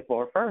should pray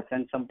for first.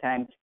 And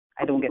sometimes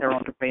I don't get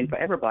around to praying for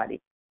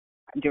everybody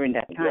during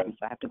that time. Yeah.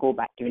 So I have to go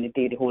back during the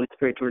day. The Holy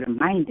Spirit will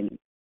remind me,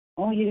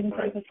 oh, you didn't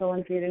pray for so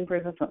and so, you didn't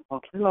pray for so.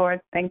 Okay, Lord,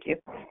 thank you.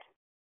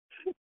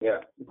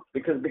 Yeah,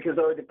 because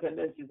our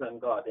dependence is on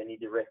God, and He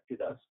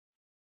directed us.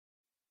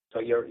 So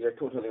you're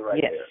totally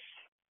right Yes.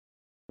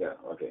 there.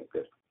 Yeah. Okay.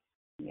 Good.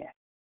 Yeah.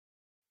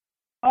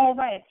 All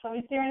right. So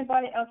is there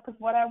anybody else? Because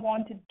what I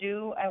want to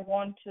do, I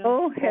want to.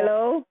 Oh,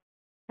 hello.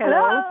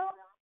 Hello.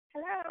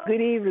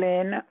 Good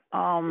evening.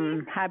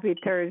 Happy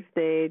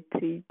Thursday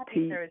to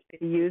Thursday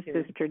to you, you.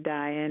 Sister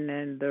Diane,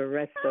 and the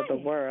rest of the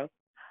world.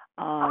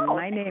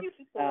 My thank name you, is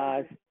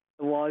Sister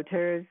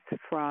Walters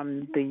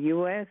from the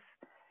U.S.,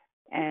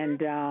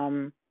 and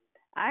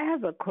I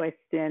have a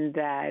question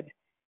that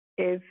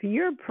if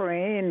you're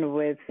praying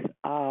with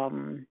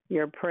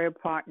your prayer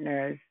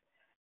partners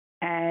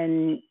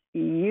and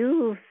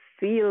you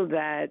feel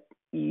that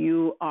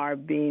you are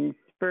being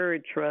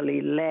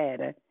spiritually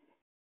led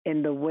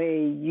in the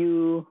way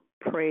you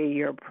pray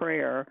your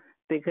prayer,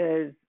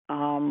 because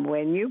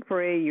when you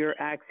pray, you're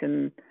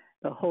asking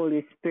the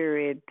Holy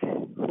Spirit,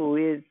 who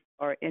is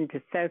our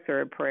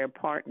intercessor prayer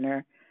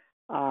partner,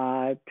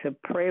 to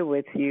pray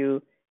with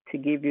you, to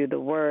give you the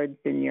words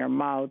in your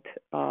mouth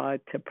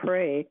to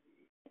pray.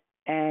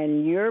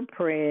 And you're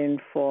praying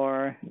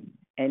for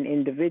an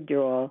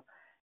individual,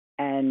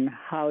 and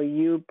how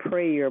you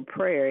pray your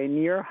prayer in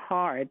your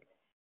heart,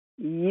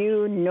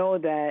 you know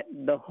that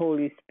the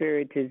Holy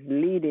Spirit is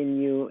leading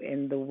you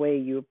in the way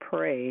you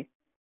pray.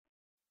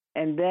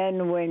 And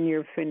then when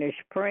you're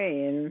finished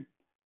praying,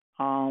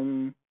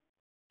 one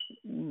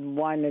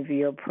of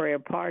your prayer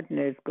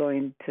partners is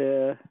going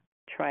to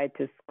try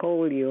to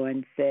scold you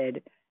and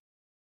said,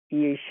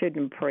 you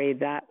shouldn't pray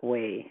that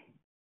way.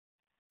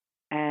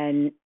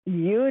 And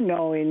you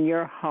know in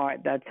your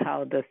heart that's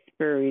how the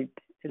Spirit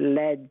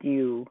led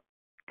you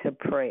to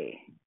pray.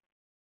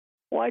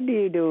 What do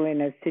you do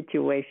in a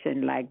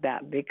situation like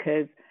that?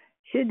 Because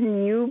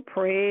shouldn't you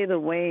pray the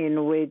way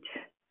in which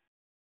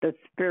the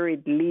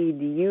Spirit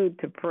lead you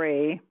to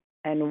pray,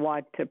 and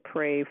what to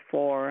pray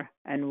for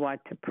and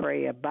what to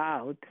pray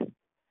about?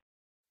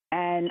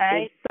 And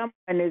if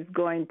someone is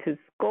going to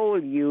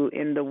scold you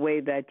in the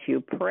way that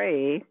you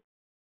pray,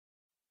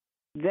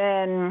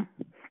 then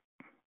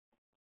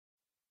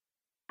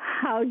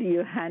how do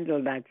you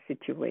handle that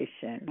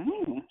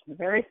situation?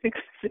 Very sick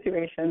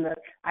situation. That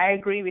I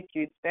agree with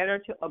you. It's better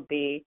to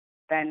obey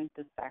than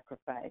to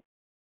sacrifice.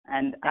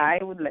 And I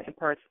would let the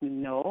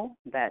person know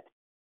that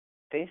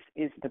this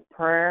is the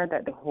prayer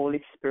that the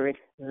Holy Spirit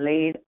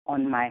laid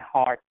on my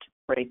heart to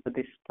pray for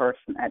this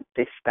person at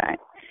this time.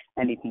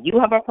 And if you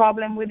have a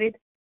problem with it,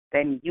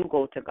 then you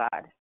go to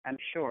God. I'm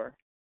sure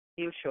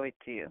He'll show it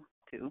to you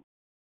too.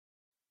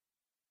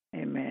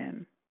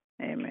 Amen.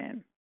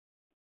 Amen.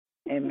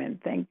 Amen.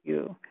 Thank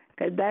you.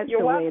 Because that's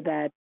You're the welcome. way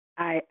that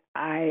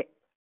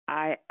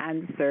I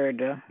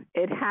answered.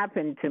 It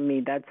happened to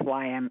me. That's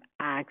why I'm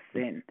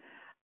asking.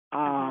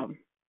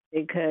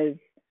 Because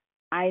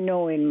I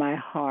know in my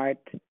heart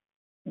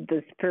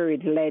the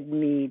Spirit led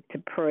me to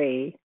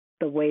pray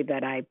the way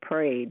that I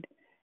prayed.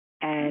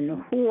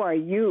 And who are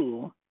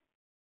you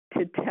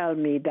to tell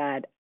me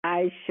that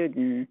I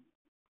shouldn't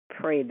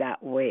pray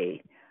that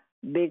way?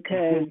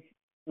 Because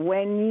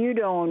when you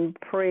don't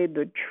pray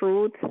the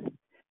truth,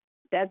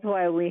 that's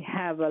why we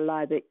have a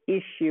lot of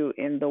issue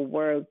in the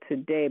world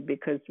today,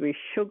 because we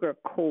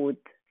sugarcoat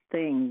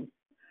things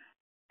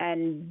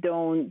and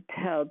don't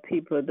tell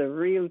people the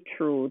real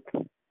truth,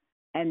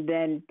 and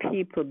then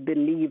people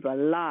believe a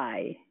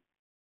lie.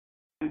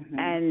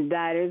 And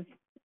that is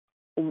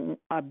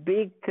a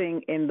big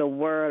thing in the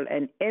world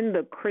and in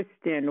the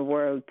Christian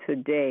world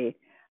today,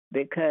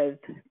 because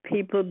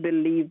people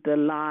believe the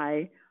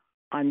lie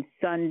on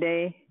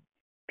Sunday.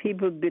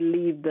 People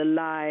believe the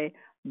lie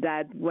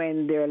that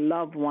when their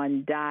loved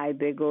one died,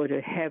 they go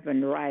to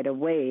heaven right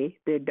away.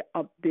 They're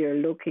up there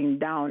looking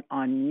down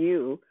on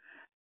you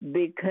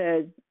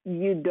because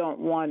you don't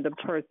want the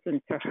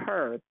person to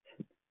hurt.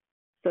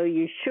 So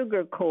you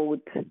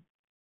sugarcoat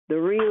the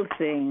real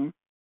thing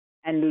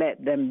and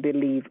let them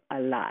believe a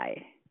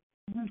lie.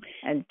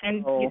 And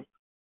so,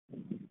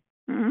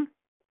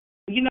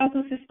 you know,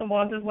 so Sister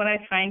Walters, what I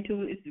find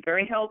too is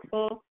very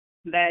helpful,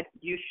 that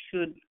you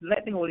should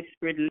let the Holy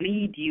Spirit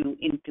lead you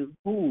into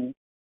who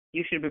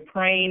you should be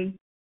praying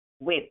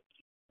with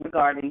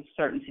regarding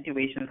certain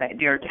situations. Like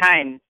there are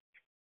times,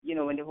 you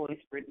know, when the Holy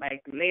Spirit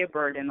might lay a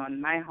burden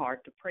on my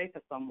heart to pray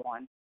for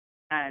someone,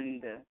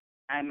 and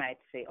I might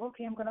say,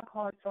 okay, I'm going to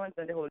call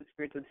so-and-so, and the Holy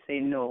Spirit would say,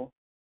 no,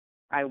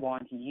 I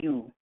want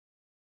you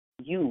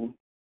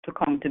to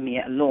come to me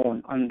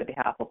alone on the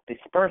behalf of this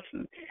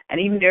person. And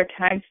even there are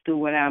times too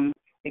when I'm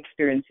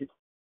experiencing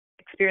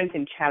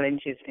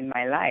challenges in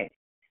my life,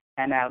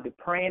 and I'll be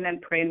praying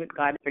and praying with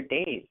God for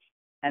days,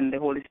 and the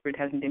Holy Spirit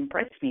hasn't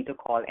impressed me to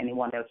call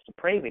anyone else to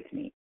pray with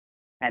me.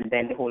 And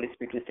then the Holy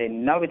Spirit will say,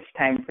 now it's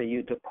time for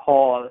you to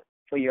call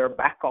for your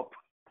backup.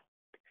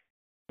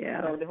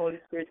 Yeah. So the Holy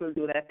Spirit will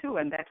do that too,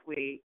 and that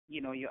way,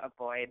 you know, you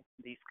avoid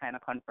these kind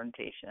of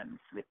confrontations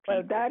with people.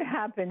 Well, that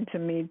happened to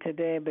me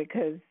today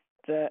because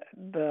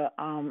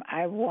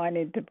I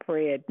wanted to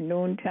pray at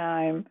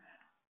noontime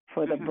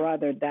for the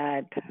brother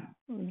that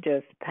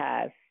just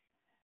passed,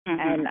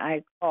 and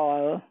I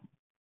called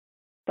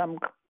some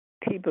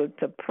people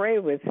to pray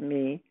with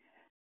me,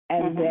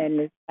 and then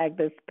it's like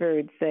the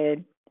Spirit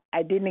said,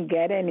 I didn't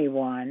get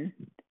anyone,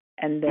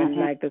 and then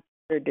like the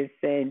Spirit is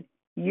saying,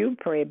 you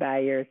pray by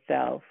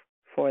yourself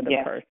for the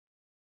person,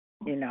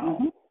 you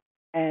know.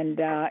 And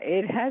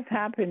it has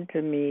happened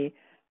to me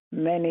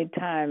many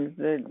times.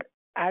 That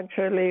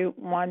actually,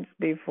 once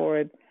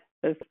before,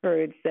 the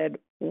Spirit said,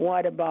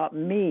 what about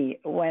me?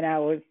 When I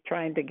was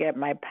trying to get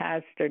my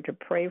pastor to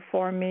pray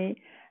for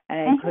me, and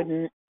I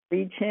couldn't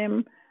reach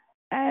him.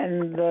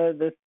 And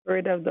the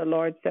Spirit of the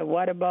Lord said,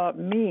 what about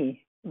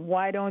me?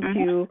 Why don't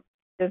you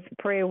just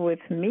pray with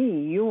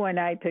me, you and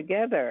I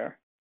together?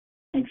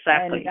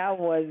 Exactly. And that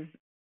was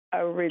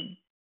a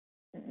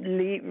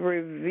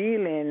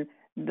revealing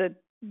the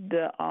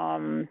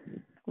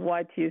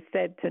what you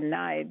said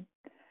tonight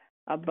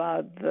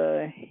about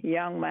the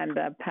young man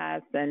that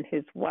passed and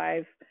his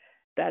wife,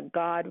 that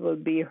God will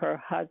be her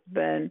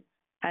husband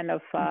and a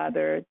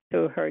father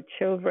to her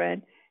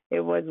children.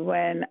 It was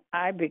when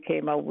I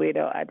became a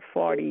widow at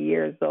 40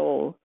 years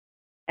old,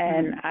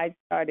 and I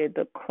started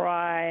to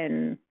cry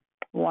and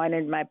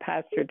wanted my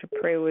pastor to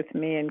pray with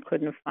me and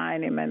couldn't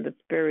find him, and the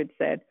Spirit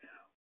said,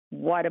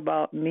 what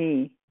about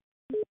me?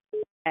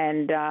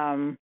 And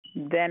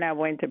then I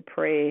went to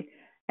pray,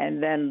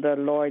 and then the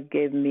Lord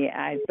gave me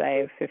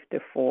Isaiah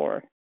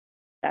 54.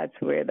 That's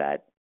where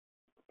that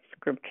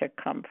scripture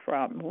comes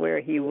from, where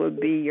he will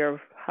be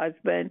your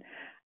husband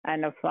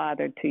and a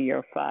father to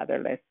your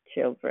fatherless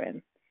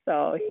children.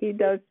 So he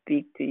does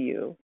speak to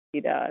you. He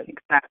does.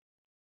 Exactly.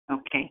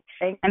 Okay.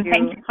 Thank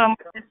you so much,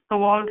 Mr.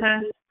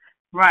 Walters.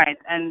 Right.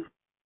 And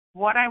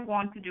what I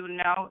want to do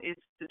now is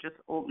to just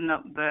open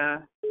up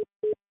the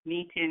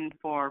meeting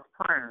for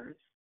prayers.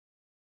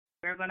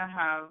 We're going to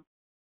have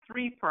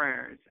 3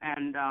 prayers,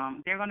 and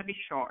they're going to be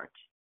short,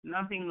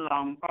 nothing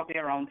long, probably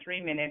around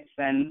 3 minutes.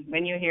 And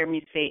when you hear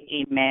me say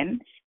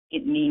amen,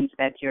 it means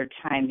that your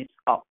time is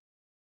up.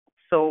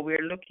 So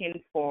we're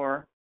looking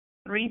for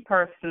 3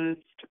 persons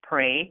to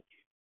pray.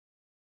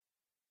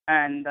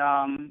 And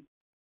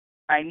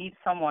I need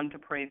someone to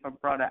pray for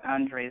Brother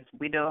Andre's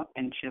widow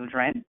and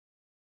children.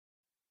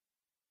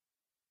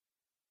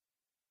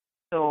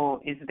 So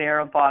is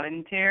there a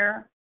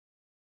volunteer?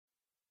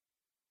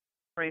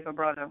 Pray for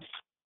Brother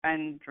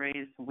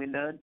Andre's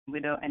widow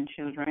and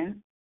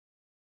children.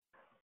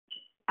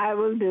 I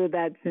will do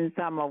that since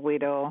I'm a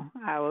widow.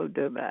 I will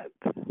do that.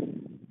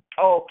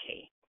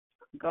 Okay.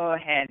 Go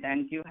ahead,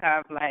 and you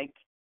have like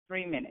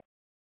 3 minutes.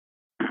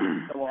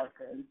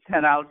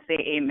 And I'll say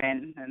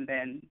amen, and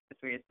then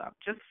that's where you stop.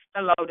 Just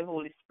allow the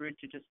Holy Spirit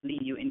to just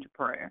lead you into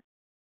prayer.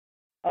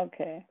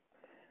 Okay.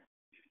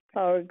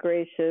 Our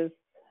gracious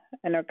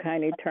and our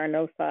kind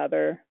eternal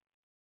Father,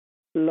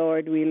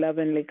 Lord, we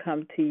lovingly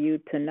come to you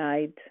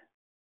tonight.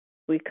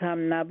 We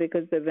come not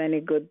because of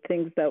any good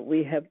things that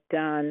we have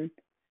done,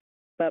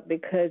 but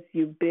because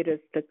you bid us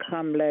to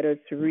come, let us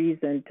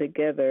reason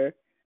together.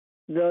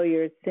 Though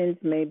your sins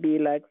may be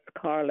like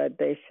scarlet,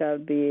 they shall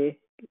be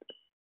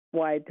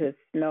white as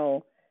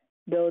snow.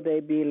 Though they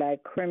be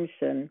like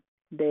crimson,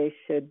 they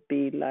should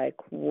be like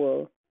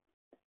wool.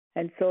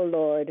 And so,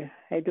 Lord,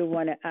 I do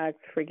want to ask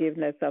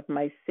forgiveness of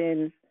my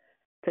sins,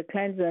 to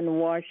cleanse and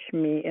wash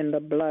me in the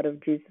blood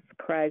of Jesus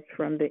Christ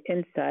from the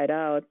inside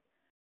out,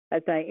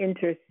 as I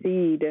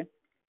intercede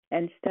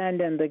and stand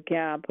in the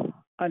gap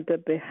on the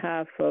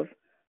behalf of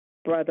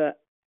Brother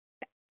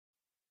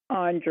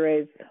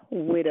Andre's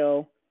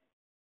widow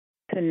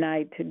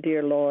tonight,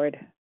 dear Lord.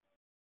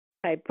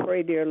 I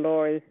pray, dear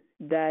Lord,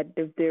 that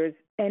if there's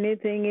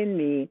anything in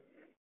me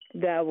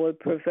that will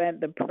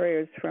prevent the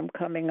prayers from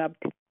coming up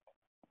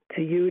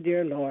to you,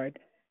 dear Lord,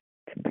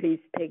 to please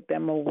take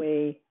them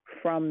away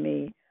from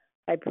me.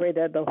 I pray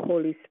that the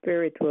Holy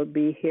Spirit will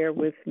be here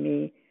with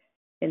me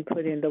in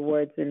putting the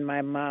words in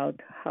my mouth,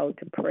 how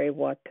to pray,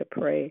 what to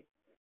pray.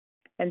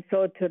 And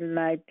so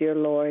tonight, dear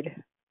Lord,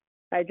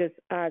 I just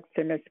ask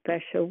in a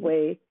special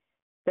way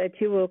that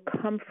you will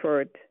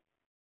comfort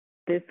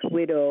this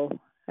widow,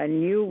 a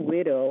new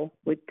widow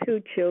with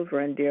 2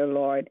 children, dear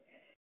Lord,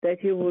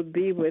 that you will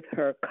be with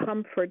her,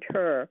 comfort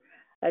her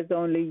as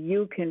only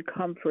you can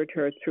comfort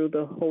her through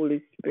the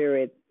Holy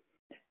Spirit.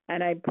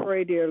 And I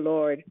pray, dear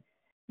Lord,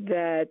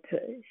 that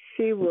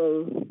she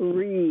will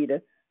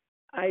read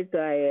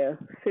Isaiah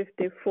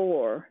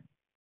 54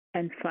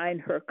 and find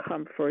her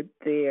comfort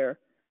there,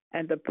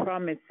 and the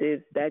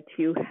promises that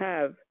you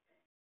have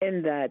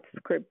in that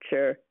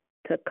scripture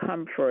to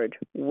comfort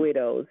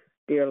widows,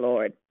 dear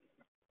Lord.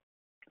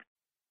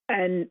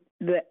 And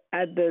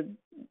at the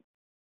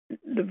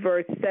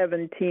verse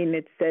 17,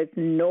 it says,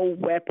 no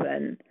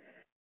weapon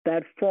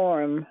that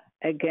form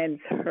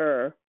against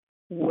her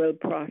will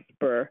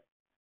prosper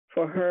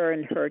for her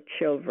and her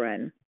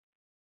children,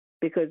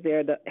 because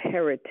they're the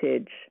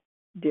heritage,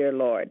 dear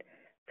Lord.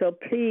 So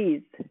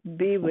please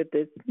be with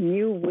this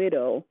new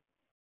widow,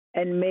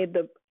 and may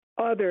the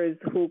others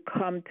who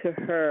come to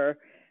her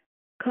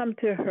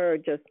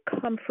just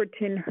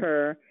comforting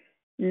her,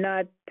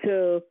 not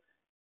to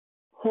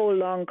hold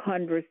long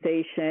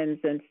conversations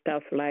and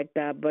stuff like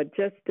that, but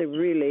just to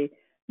really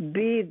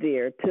be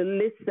there, to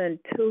listen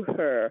to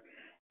her,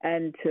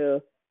 and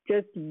to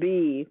just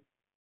be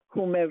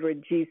whomever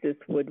Jesus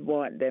would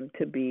want them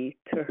to be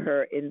to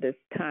her in this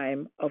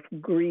time of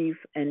grief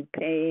and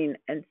pain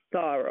and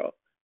sorrow,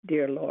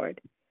 dear Lord.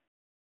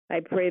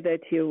 I pray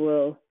that you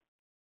will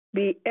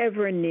be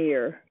ever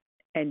near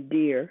and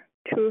dear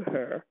to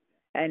her,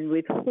 and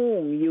with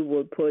whom you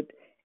will put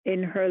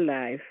in her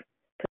life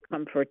to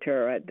comfort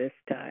her at this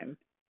time.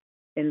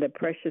 In the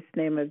precious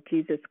name of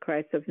Jesus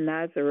Christ of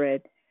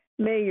Nazareth,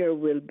 may your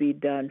will be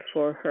done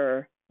for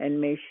her, and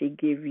may she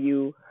give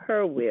you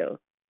her will.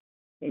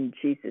 In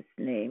Jesus'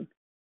 name,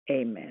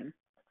 amen.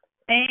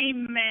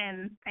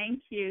 Amen.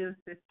 Thank you,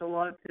 Sister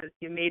Walters.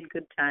 You made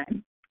good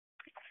time.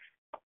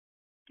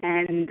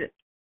 And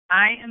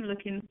I am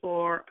looking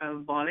for a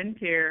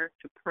volunteer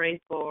to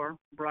pray for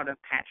Brother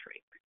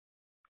Patrick.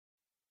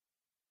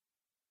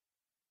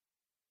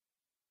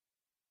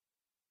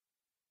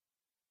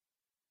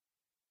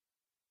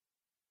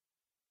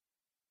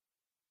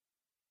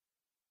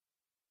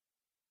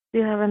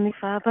 Dear Heavenly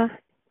Father,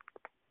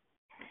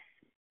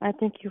 I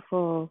thank you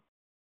for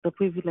the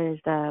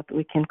privilege that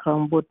we can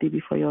come boldly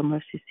before your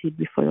mercy seat,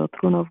 before your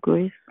throne of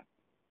grace.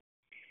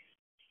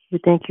 We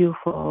thank you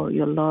for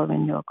your love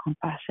and your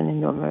compassion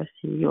and your mercy.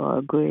 You are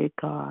a great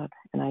God,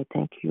 and I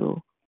thank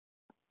you.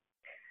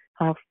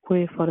 I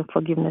pray for the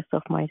forgiveness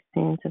of my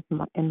sins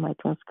and my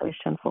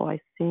transgression, for I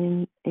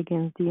sin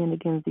against thee and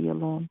against thee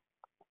alone.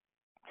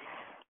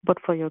 But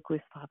for your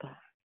grace, Father.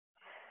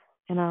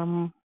 And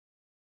I'm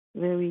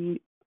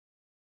very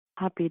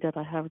happy that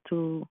I have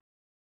to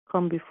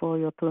come before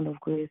your throne of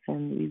grace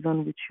and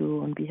reason with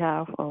you on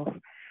behalf of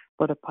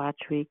Brother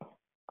Patrick,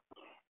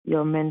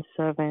 your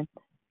manservant,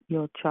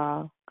 your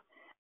child,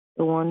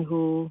 the one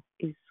who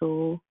is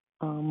so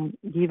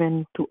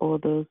given to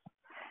others.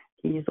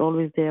 He is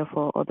always there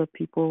for other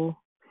people.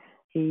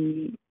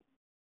 He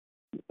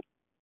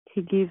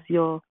give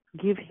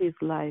his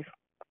life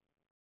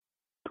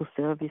to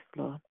service,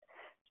 Lord.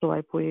 So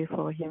I pray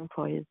for him,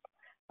 for his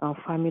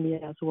family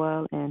as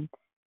well, and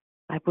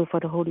I pray for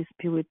the Holy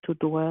Spirit to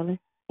dwell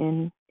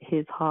in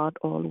his heart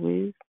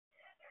always.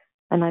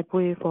 And I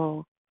pray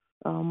for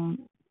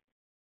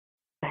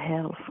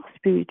health,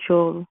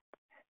 spiritual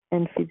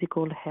and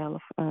physical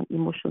health and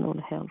emotional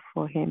health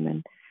for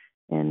him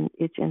and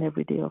each and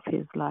every day of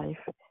his life.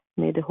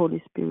 May the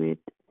Holy Spirit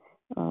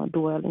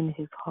dwell in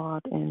his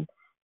heart, and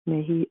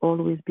may he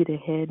always be the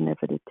head,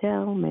 never the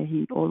tail. May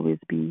he always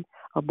be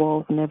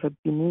above, never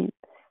beneath.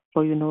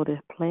 For you know the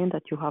plan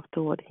that you have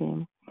toward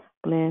him,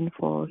 plan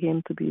for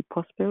him to be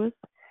prosperous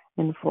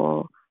and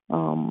for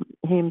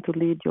him to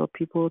lead your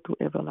people to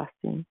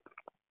everlasting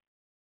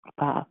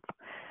path.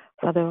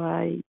 Father,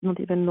 I don't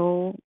even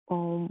know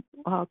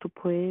how to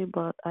pray,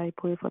 but I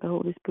pray for the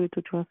Holy Spirit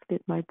to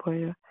translate my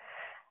prayer.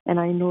 And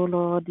I know,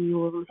 Lord, you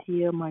will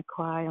hear my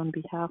cry on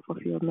behalf of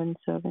your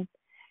manservant,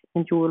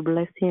 and you will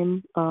bless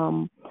him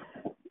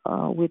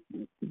with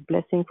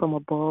blessing from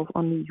above.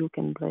 Only you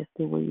can bless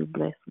the way you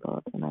bless,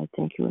 Lord. And I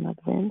thank you in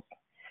advance.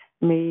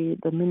 May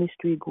the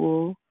ministry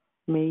grow.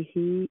 May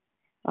he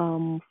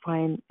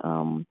find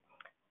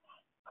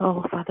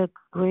Father,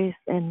 grace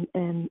and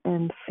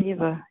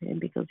favor, and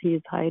because he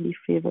is highly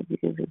favored,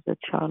 because he's a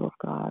child of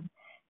God.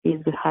 He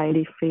is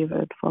highly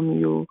favored from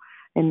you,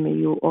 and may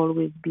you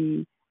always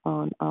be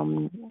on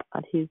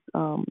at his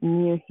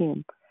near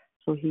him,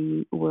 so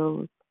he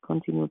will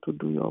continue to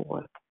do your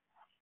work.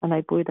 And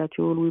I pray that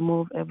you will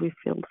remove every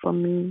filth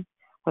from me.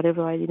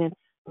 Whatever I didn't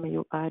say, may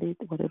you add it.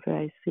 Whatever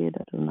I said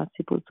that was not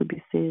supposed to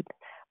be said,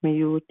 may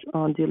you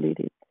delete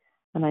it.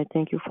 And I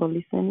thank you for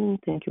listening.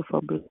 Thank you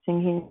for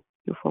blessing him. Thank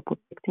you for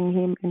protecting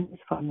him and his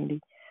family.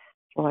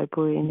 So I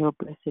pray in your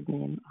blessed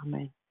name.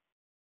 Amen.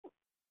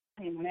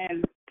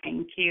 Amen.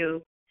 Thank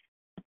you.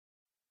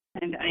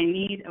 And I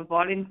need a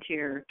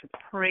volunteer to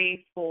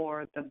pray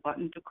for the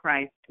Button to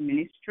Christ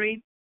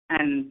ministry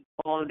and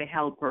all the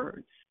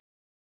helpers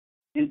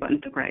in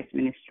Button to Christ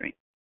ministry.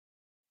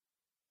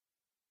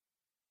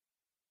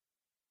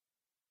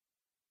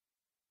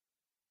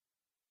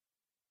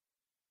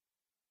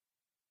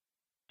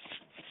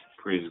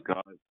 Praise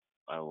God.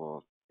 I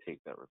will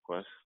take that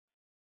request.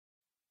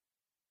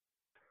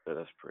 Let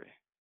us pray.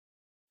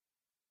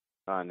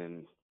 God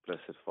and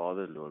blessed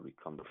Father, Lord, we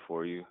come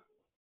before you.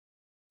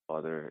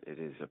 Father, it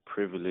is a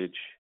privilege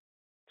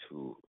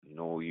to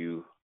know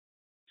you,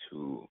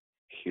 to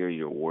hear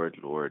your word,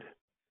 Lord,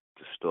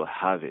 to still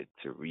have it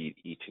to read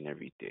each and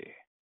every day.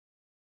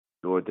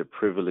 Lord, the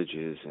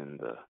privileges and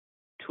the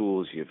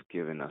tools you've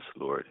given us,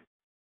 Lord.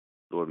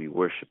 Lord, we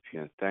worship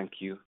you and thank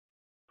you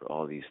for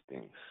all these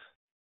things.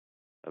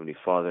 Heavenly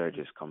Father, I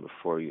just come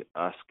before you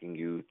asking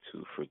you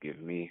to forgive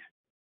me,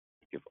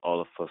 forgive all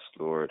of us,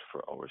 Lord,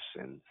 for our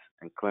sins,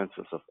 and cleanse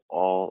us of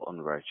all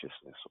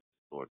unrighteousness,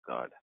 Lord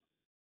God.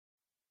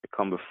 I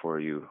come before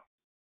you,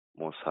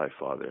 Most High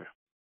Father.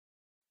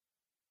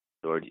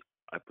 Lord,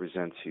 I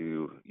present to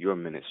you your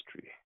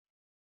ministry.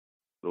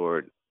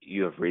 Lord,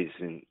 you have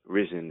risen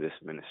this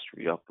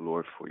ministry up,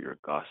 Lord, for your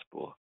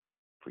gospel,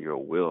 for your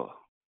will,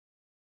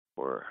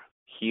 for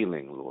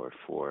healing, Lord,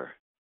 for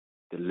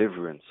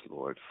deliverance,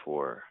 Lord,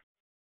 for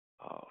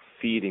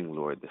feeding,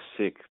 Lord, the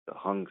sick, the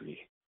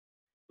hungry,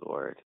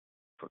 Lord,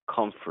 for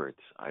comfort.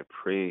 I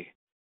pray,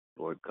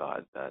 Lord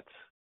God, that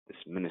this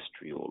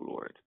ministry, O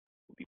Lord,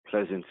 will be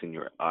pleasant in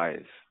your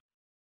eyes.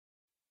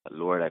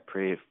 Lord, I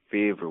pray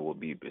favor will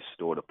be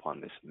bestowed upon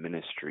this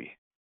ministry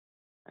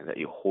and that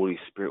your Holy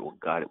Spirit will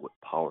guide it with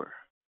power.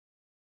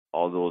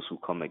 All those who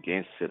come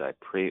against it, I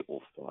pray, O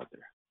Father,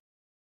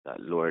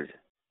 that, Lord,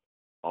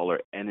 all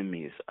our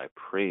enemies, I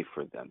pray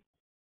for them,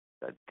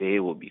 that they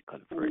will be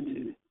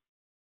converted.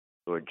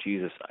 Lord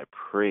Jesus, I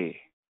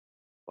pray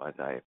by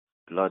thy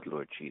blood,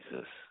 Lord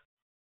Jesus,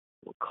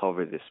 will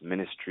cover this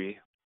ministry.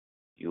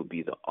 You'll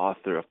be the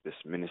author of this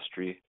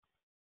ministry,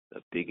 the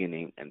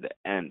beginning and the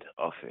end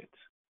of it.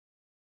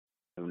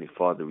 Heavenly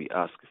Father, we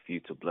ask of you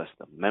to bless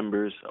the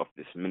members of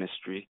this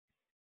ministry,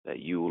 that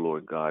you,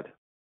 Lord God,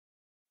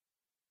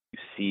 you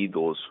see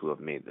those who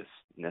have made this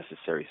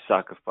necessary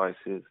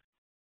sacrifices,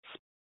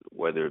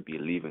 whether it be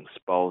leaving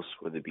spouse,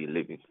 whether it be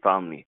leaving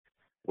family,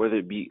 whether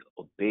it be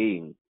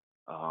obeying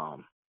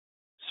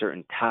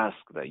certain tasks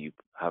that you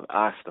have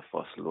asked of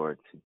us, Lord,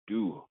 to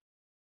do.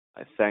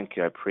 I thank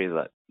you. I pray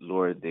that,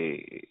 Lord,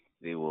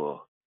 they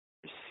will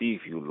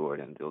receive you, Lord,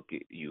 and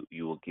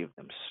you will give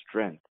them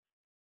strength.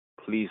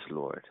 Please,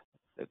 Lord,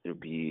 let there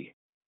be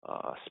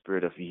a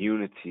spirit of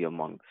unity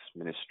among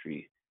this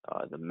ministry,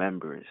 the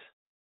members,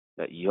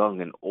 that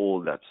young and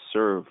old that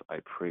serve. I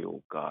pray,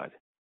 O God,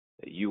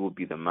 that you will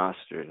be the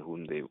master in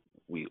whom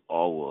we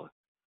all will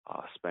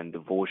spend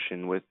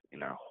devotion with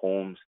in our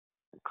homes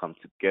and come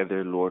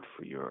together, Lord,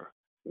 for your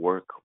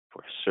work,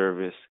 for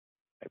service.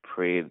 I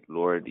pray,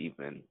 Lord,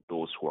 even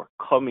those who are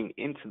coming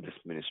into this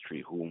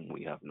ministry whom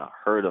we have not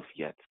heard of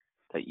yet,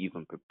 that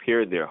even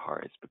prepare their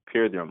hearts,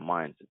 prepare their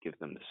minds, and give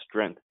them the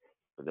strength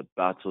for the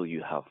battle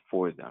you have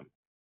for them.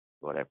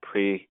 Lord, I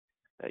pray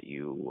that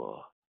you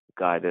will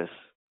guide us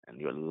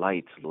and your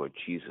light, Lord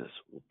Jesus,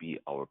 will be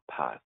our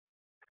path.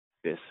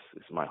 This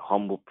is my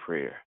humble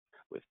prayer.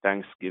 With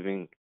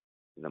thanksgiving,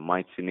 in the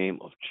mighty name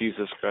of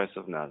Jesus Christ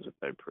of Nazareth,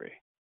 I pray.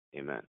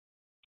 Amen.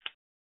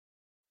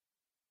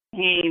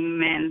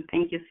 Amen.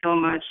 Thank you so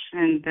much.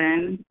 And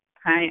then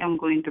I am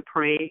going to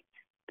pray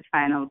the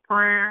final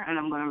prayer, and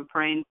I'm going to be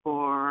praying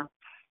for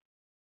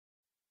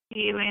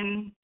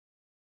healing,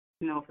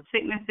 for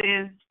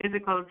sicknesses,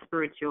 physical,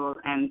 spiritual,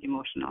 and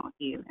emotional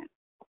healing.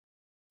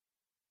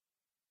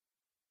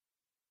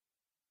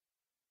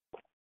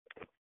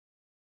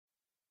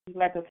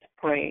 Let us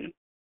pray.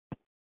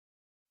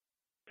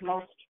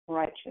 Most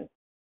righteous,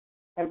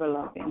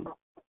 ever-loving,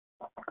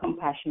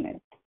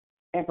 compassionate,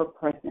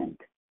 ever-present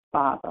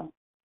Father,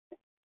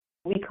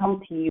 we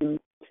come to you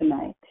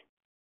tonight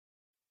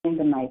in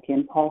the mighty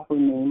and powerful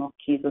name of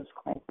Jesus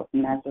Christ of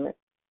Nazareth,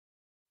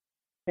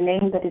 the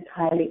name that is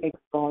highly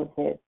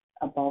exalted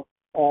above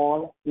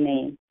all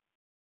names.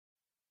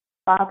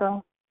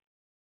 Father,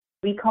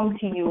 we come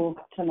to you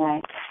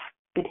tonight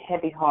with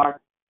heavy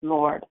hearts,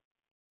 Lord,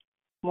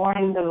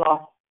 mourning the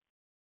loss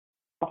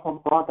of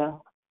a brother,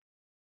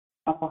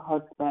 of a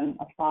husband,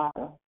 a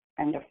father,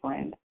 and a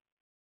friend.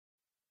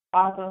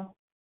 Father,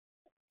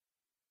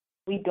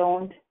 we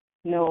don't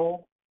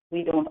know,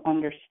 we don't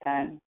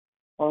understand,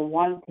 or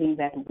one thing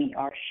that we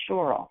are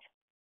sure of,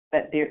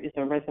 that there is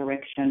a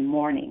resurrection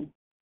morning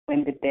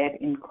when the dead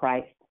in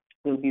Christ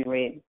will be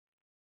raised.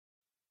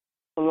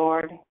 So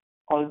Lord,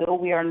 although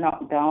we are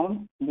not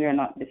down, we are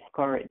not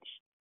discouraged.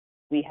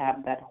 We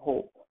have that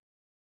hope,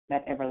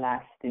 that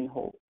everlasting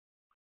hope.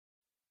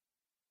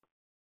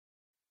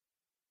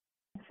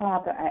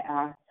 Father, I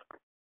ask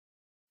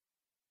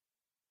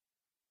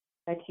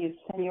that you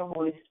send your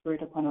Holy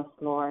Spirit upon us,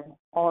 Lord,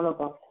 all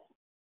of us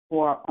who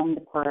are on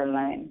the prayer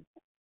line,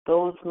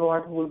 those,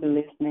 Lord, who will be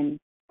listening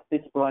to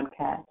this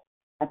broadcast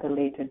at a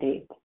later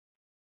date.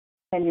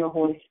 Send your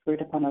Holy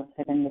Spirit upon us,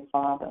 Heavenly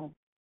Father,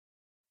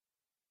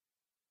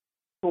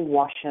 to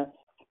wash us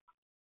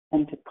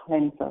and to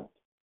cleanse us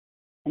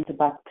and to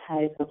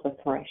baptize us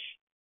afresh.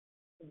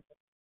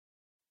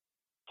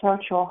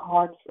 Search our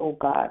hearts, O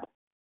God,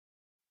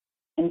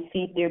 and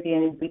see if there be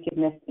any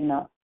wickedness in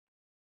us,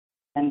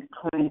 and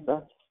cleanse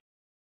us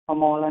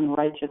from all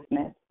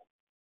unrighteousness.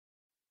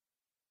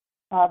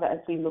 Father, as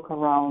we look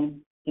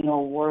around in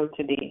our world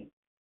today,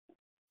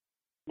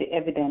 the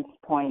evidence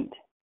point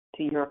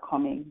to your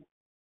coming.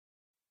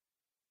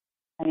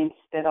 And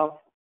instead of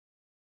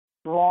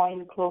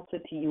drawing closer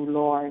to you,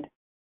 Lord,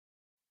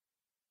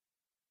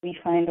 we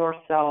find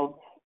ourselves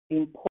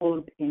being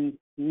pulled in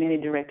many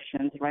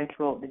directions right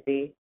throughout the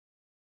day.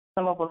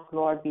 Some of us,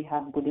 Lord, we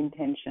have good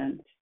intentions,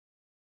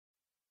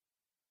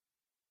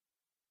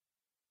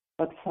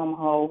 but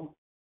somehow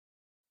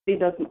it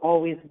doesn't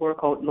always work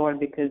out,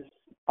 Lord, because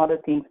other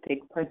things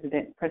take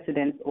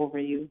precedence over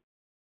you.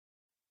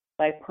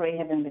 So I pray,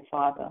 Heavenly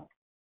Father,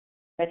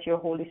 that your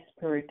Holy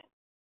Spirit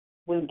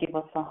will give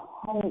us a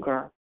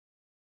hunger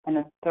and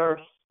a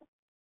thirst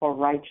for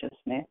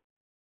righteousness.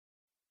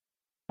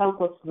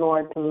 Help us,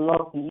 Lord, to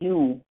love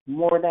you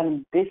more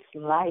than this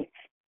life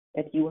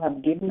that you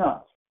have given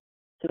us,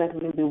 so that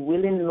we'll be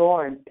willing,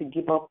 Lord, to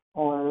give up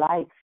our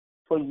life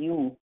for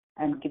you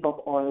and give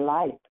up our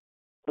life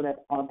so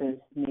that others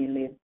may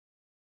live.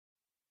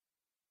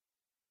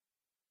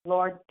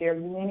 Lord, there are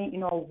many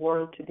in our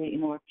world today,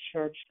 in our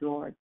church,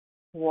 Lord,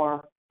 who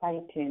are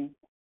fighting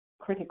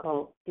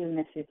critical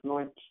illnesses,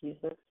 Lord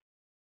Jesus.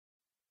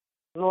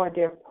 Lord,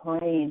 they're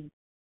praying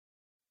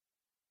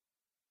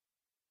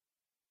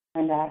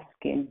and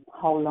asking,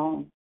 how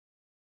long?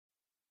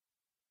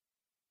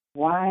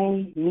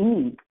 Why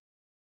me?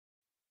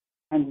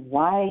 And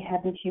why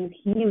haven't you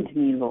healed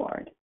me,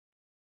 Lord?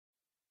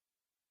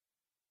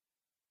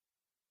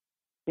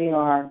 They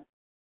are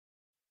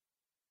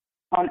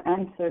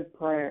unanswered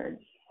prayers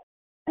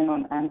and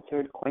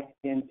unanswered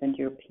questions, and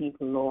your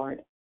people,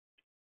 Lord,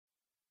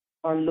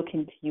 are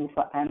looking to you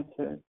for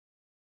answers.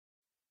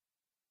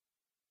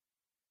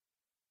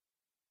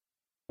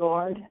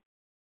 Lord,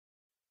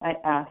 I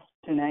ask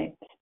tonight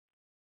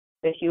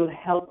that you'll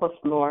help us,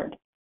 Lord,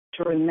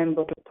 to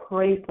remember to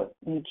pray for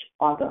each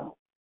other,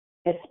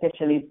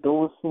 especially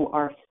those who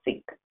are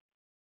sick,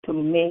 to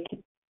make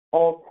it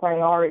our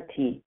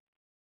priority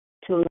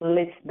to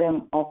lift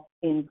them up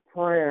in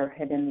prayer,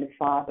 Heavenly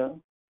Father,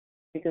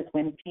 because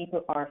when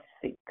people are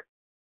sick,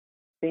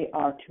 they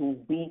are too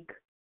weak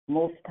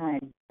most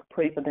times to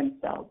pray for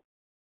themselves.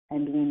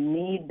 And we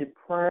need the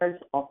prayers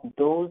of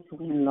those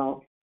we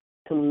love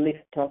to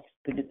lift us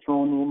to the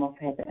throne room of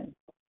heaven.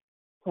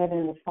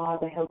 Heavenly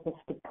Father, help us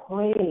to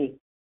pray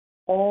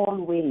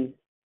always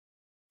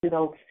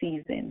without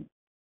ceasing,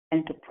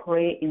 and to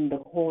pray in the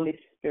Holy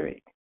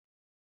Spirit,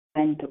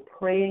 and to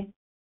pray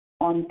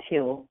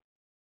until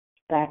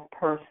that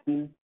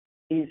person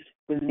is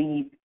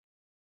relieved,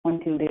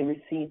 until they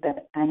receive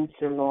that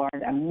answer, Lord.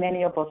 And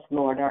many of us,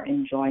 Lord, are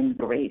enjoying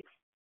grace,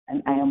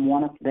 and I am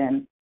one of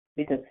them,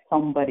 because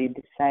somebody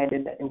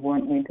decided that they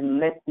weren't going to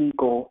let me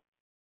go.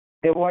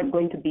 They weren't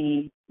going to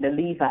be the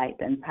Levite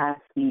and pass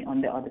me on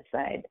the other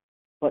side,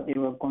 but they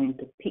were going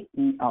to pick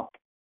me up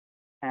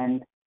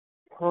and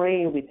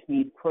pray with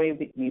me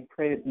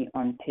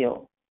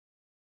until,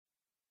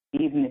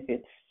 even if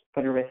it's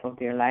for the rest of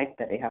their life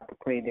that they have to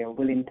pray. They're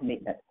willing to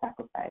make that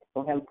sacrifice.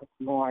 So help us,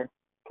 Lord,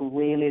 to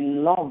really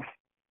love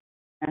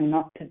and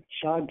not to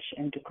judge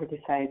and to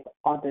criticize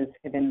others,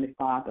 Heavenly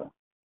Father,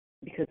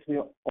 because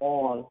we're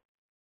all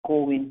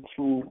going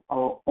through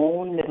our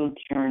own little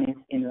journeys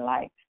in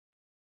life.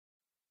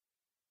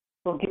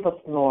 So give us,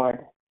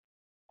 Lord,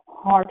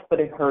 heart for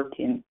the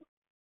hurting,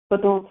 for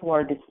those who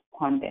are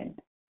despondent,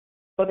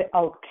 for the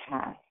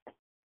outcast,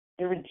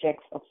 the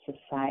rejects of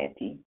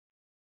society.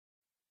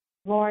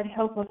 Lord,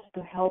 help us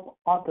to help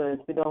others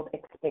without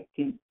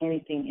expecting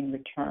anything in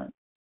return,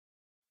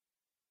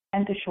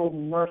 and to show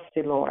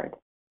mercy, Lord,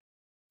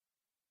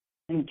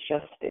 and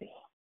justice.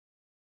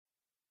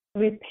 To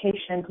be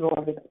patient,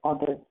 Lord, with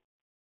others,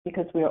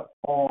 because we are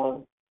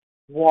all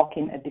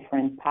walking a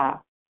different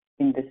path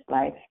in this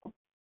life.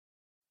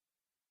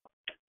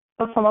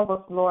 For some of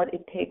us, Lord,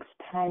 it takes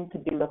time to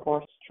build up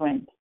our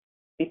strength,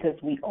 because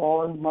we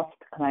all must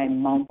climb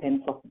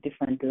mountains of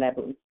different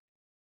levels,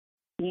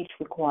 each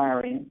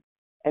requiring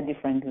a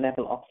different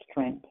level of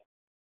strength.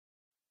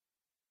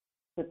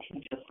 So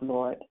teach us,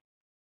 Lord,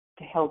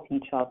 to help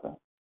each other.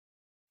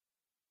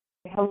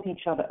 To help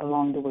each other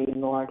along the way,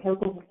 Lord.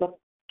 Help us as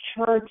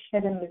a church,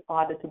 Heavenly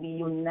Father, to be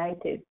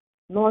united.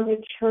 Lord, your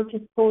church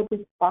is so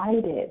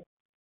divided.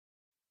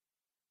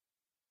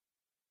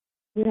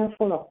 We are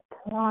full of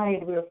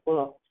pride. We are full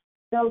of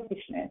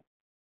selfishness.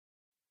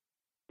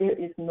 There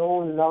is no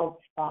love,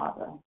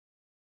 Father.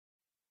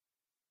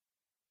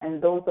 And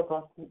those of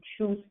us who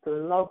choose to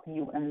love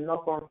you and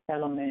love our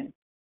fellow men,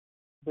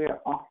 we're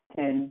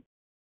often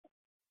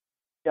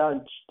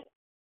judged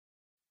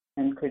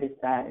and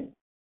criticized.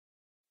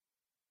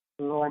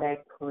 Lord, I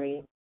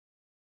pray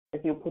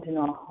that you put in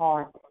our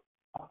hearts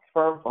a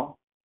fervor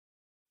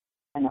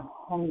and a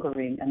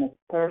hungering and a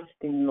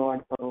thirsting,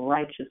 Lord, for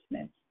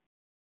righteousness.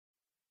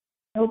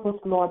 Help us,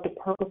 Lord, to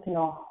purpose in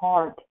our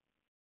heart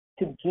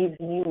to give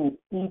you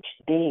each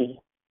day,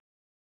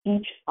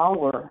 each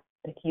hour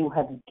that you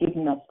have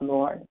given us,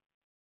 Lord,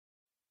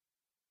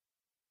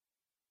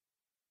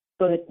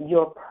 so that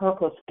your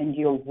purpose and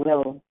your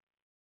will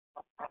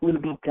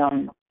be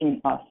done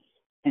in us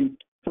and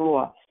through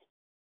us.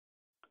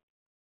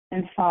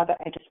 And Father,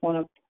 I just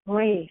want to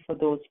pray for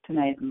those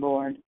tonight,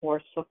 Lord, who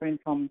are suffering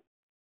from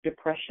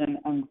depression,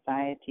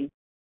 anxiety.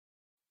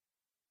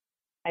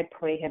 I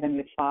pray,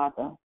 Heavenly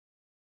Father,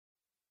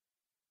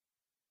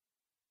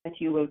 that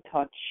you will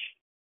touch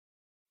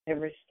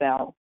every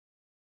cell,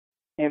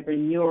 every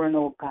neuron,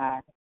 oh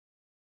God,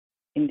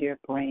 in their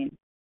brain,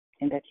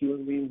 and that you will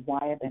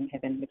rewire them,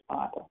 Heavenly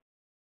Father.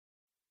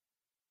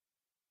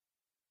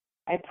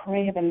 I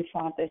pray, Heavenly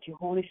Father, that your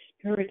Holy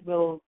Spirit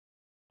will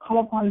come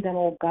upon them,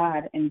 oh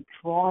God, and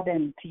draw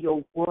them to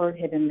your word,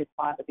 Heavenly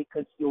Father,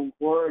 because your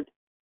word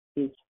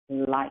is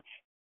life.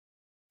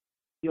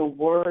 Your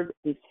word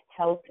is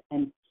health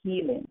and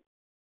healing.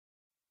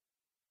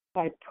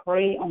 So I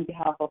pray on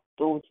behalf of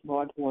those,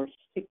 Lord, who are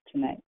sick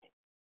tonight,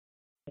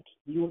 that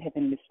you,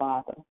 Heavenly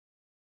Father,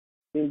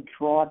 will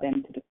draw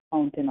them to the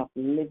fountain of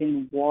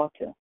living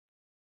water,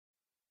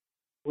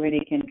 where they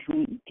can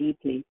drink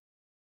deeply,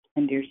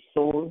 and their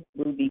soul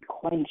will be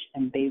quenched,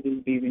 and they will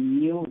be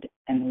renewed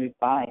and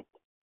revived.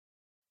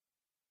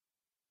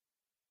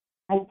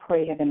 I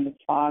pray, Heavenly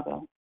Father,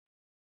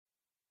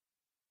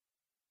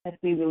 that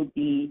we will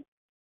be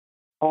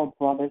our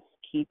brother's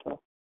keeper.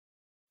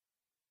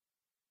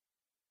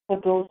 For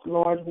those,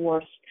 Lord, who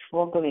are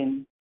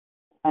struggling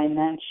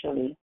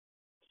financially,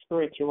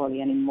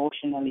 spiritually, and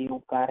emotionally,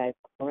 oh God, I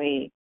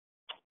pray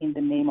in the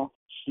name of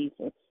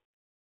Jesus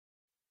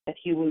that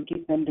you will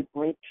give them the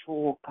breakthrough,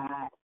 oh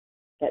God,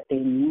 that they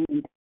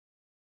need.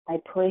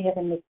 I pray,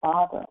 Heavenly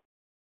Father,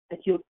 that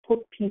you'll put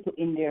people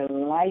in their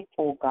life,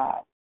 oh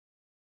God,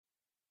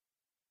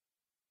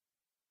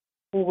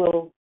 who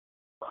will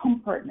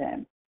comfort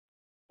them,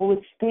 who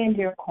will stay in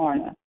their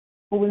corner,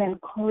 who will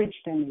encourage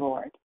them,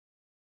 Lord,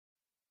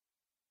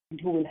 and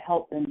who will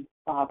help them,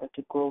 Father,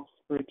 to grow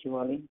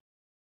spiritually.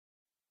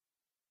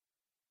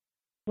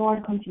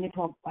 Lord, continue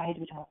to abide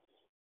with us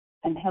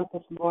and help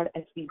us, Lord,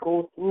 as we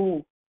go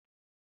through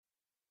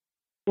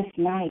this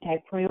night.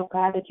 I pray, oh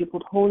God, that you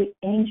put holy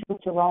angels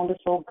around us,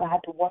 oh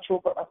God, to watch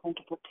over us and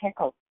to protect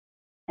us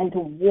and to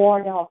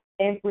ward off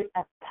every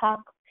attack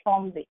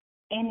from the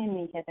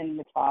enemy,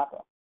 Heavenly Father,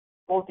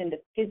 both in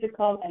the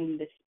physical and in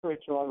the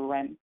spiritual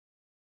realm.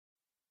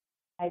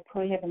 I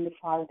pray, Heavenly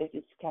Father, that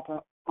you scatter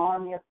an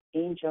army of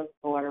angels,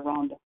 Lord,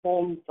 around the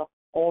homes of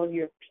all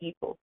your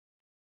people,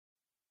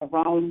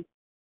 around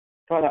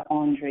Brother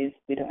Andre's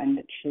widow and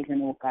the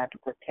children, oh God, to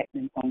protect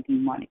them from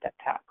demonic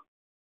attack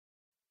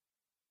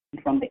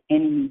and from the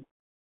enemy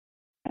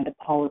and the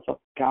powers of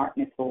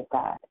darkness, oh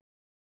God.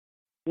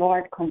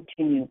 Lord,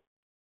 continue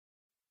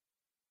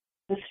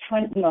to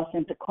strengthen us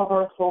and to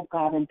cover us, oh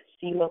God, and to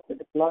seal us with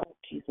the blood of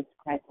Jesus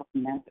Christ of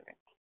Nazareth.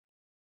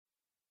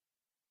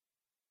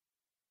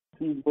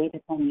 We wait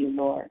upon you,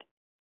 Lord.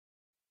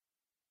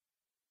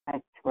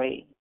 I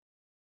pray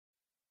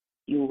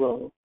you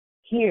will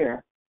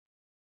hear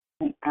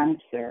and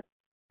answer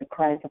the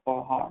cries of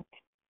our heart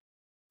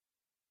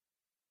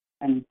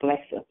and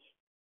bless us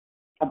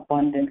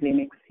abundantly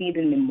and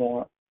exceedingly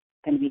more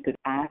than we could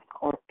ask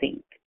or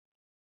think.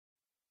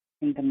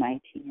 In the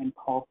mighty and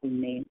powerful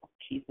name of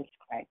Jesus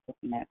Christ of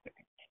Nazareth.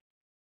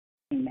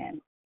 Amen.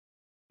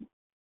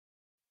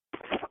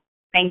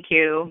 Thank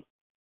you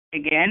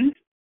again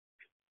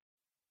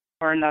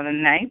for another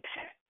night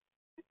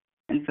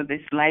and for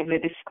this lively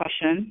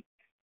discussion.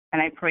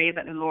 And I pray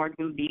that the Lord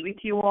will be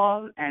with you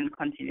all and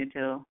continue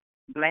to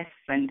bless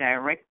and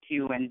direct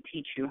you and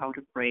teach you how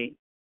to pray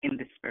in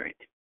the Spirit.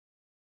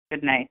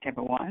 Good night,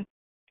 everyone.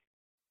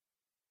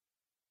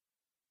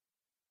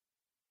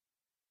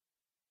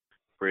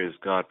 Praise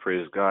God,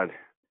 praise God.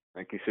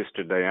 Thank you,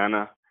 Sister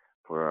Diana,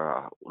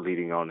 for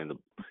leading on in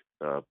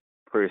the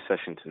prayer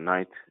session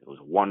tonight. It was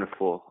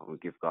wonderful. We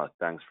give God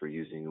thanks for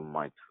using you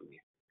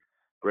mightily.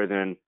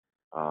 Brethren,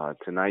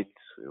 tonight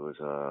it was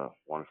a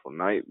wonderful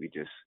night. We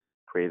just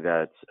pray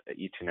that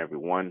each and every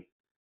one,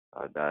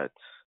 that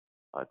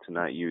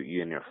tonight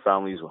you and your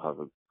families will have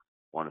a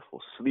wonderful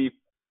sleep.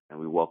 And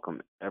we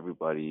welcome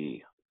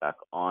everybody back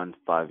on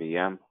 5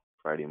 a.m.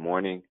 Friday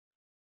morning.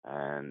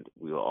 And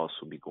we will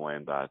also be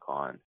going back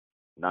on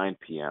 9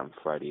 p.m.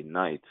 Friday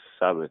night,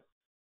 Sabbath,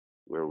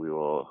 where we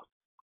will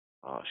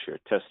share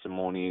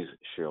testimonies,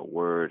 share a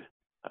word,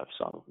 have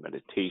some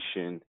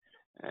meditation,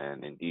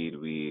 and indeed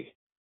we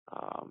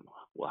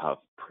will have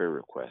prayer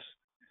requests.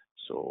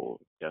 So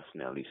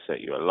definitely set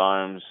your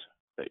alarms,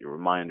 set your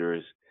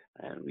reminders,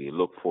 and I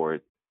look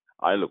forward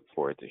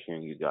to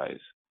hearing you guys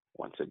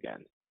once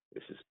again.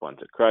 This is Born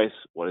to Christ.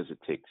 What does it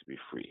take to be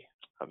free?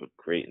 Have a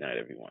great night,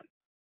 everyone.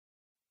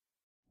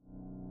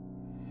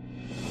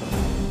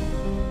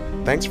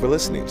 Thanks for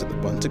listening to the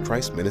Born to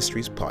Christ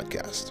Ministries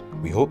podcast.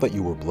 We hope that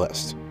you were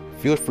blessed.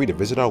 Feel free to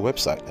visit our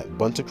website at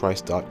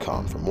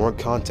borntochrist.com for more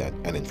content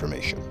and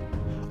information.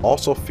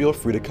 Also, feel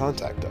free to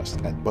contact us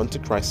at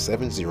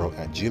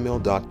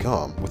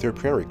borntochrist70@gmail.com with your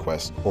prayer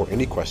requests or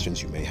any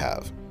questions you may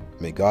have.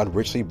 May God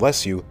richly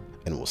bless you,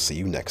 and we'll see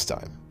you next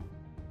time.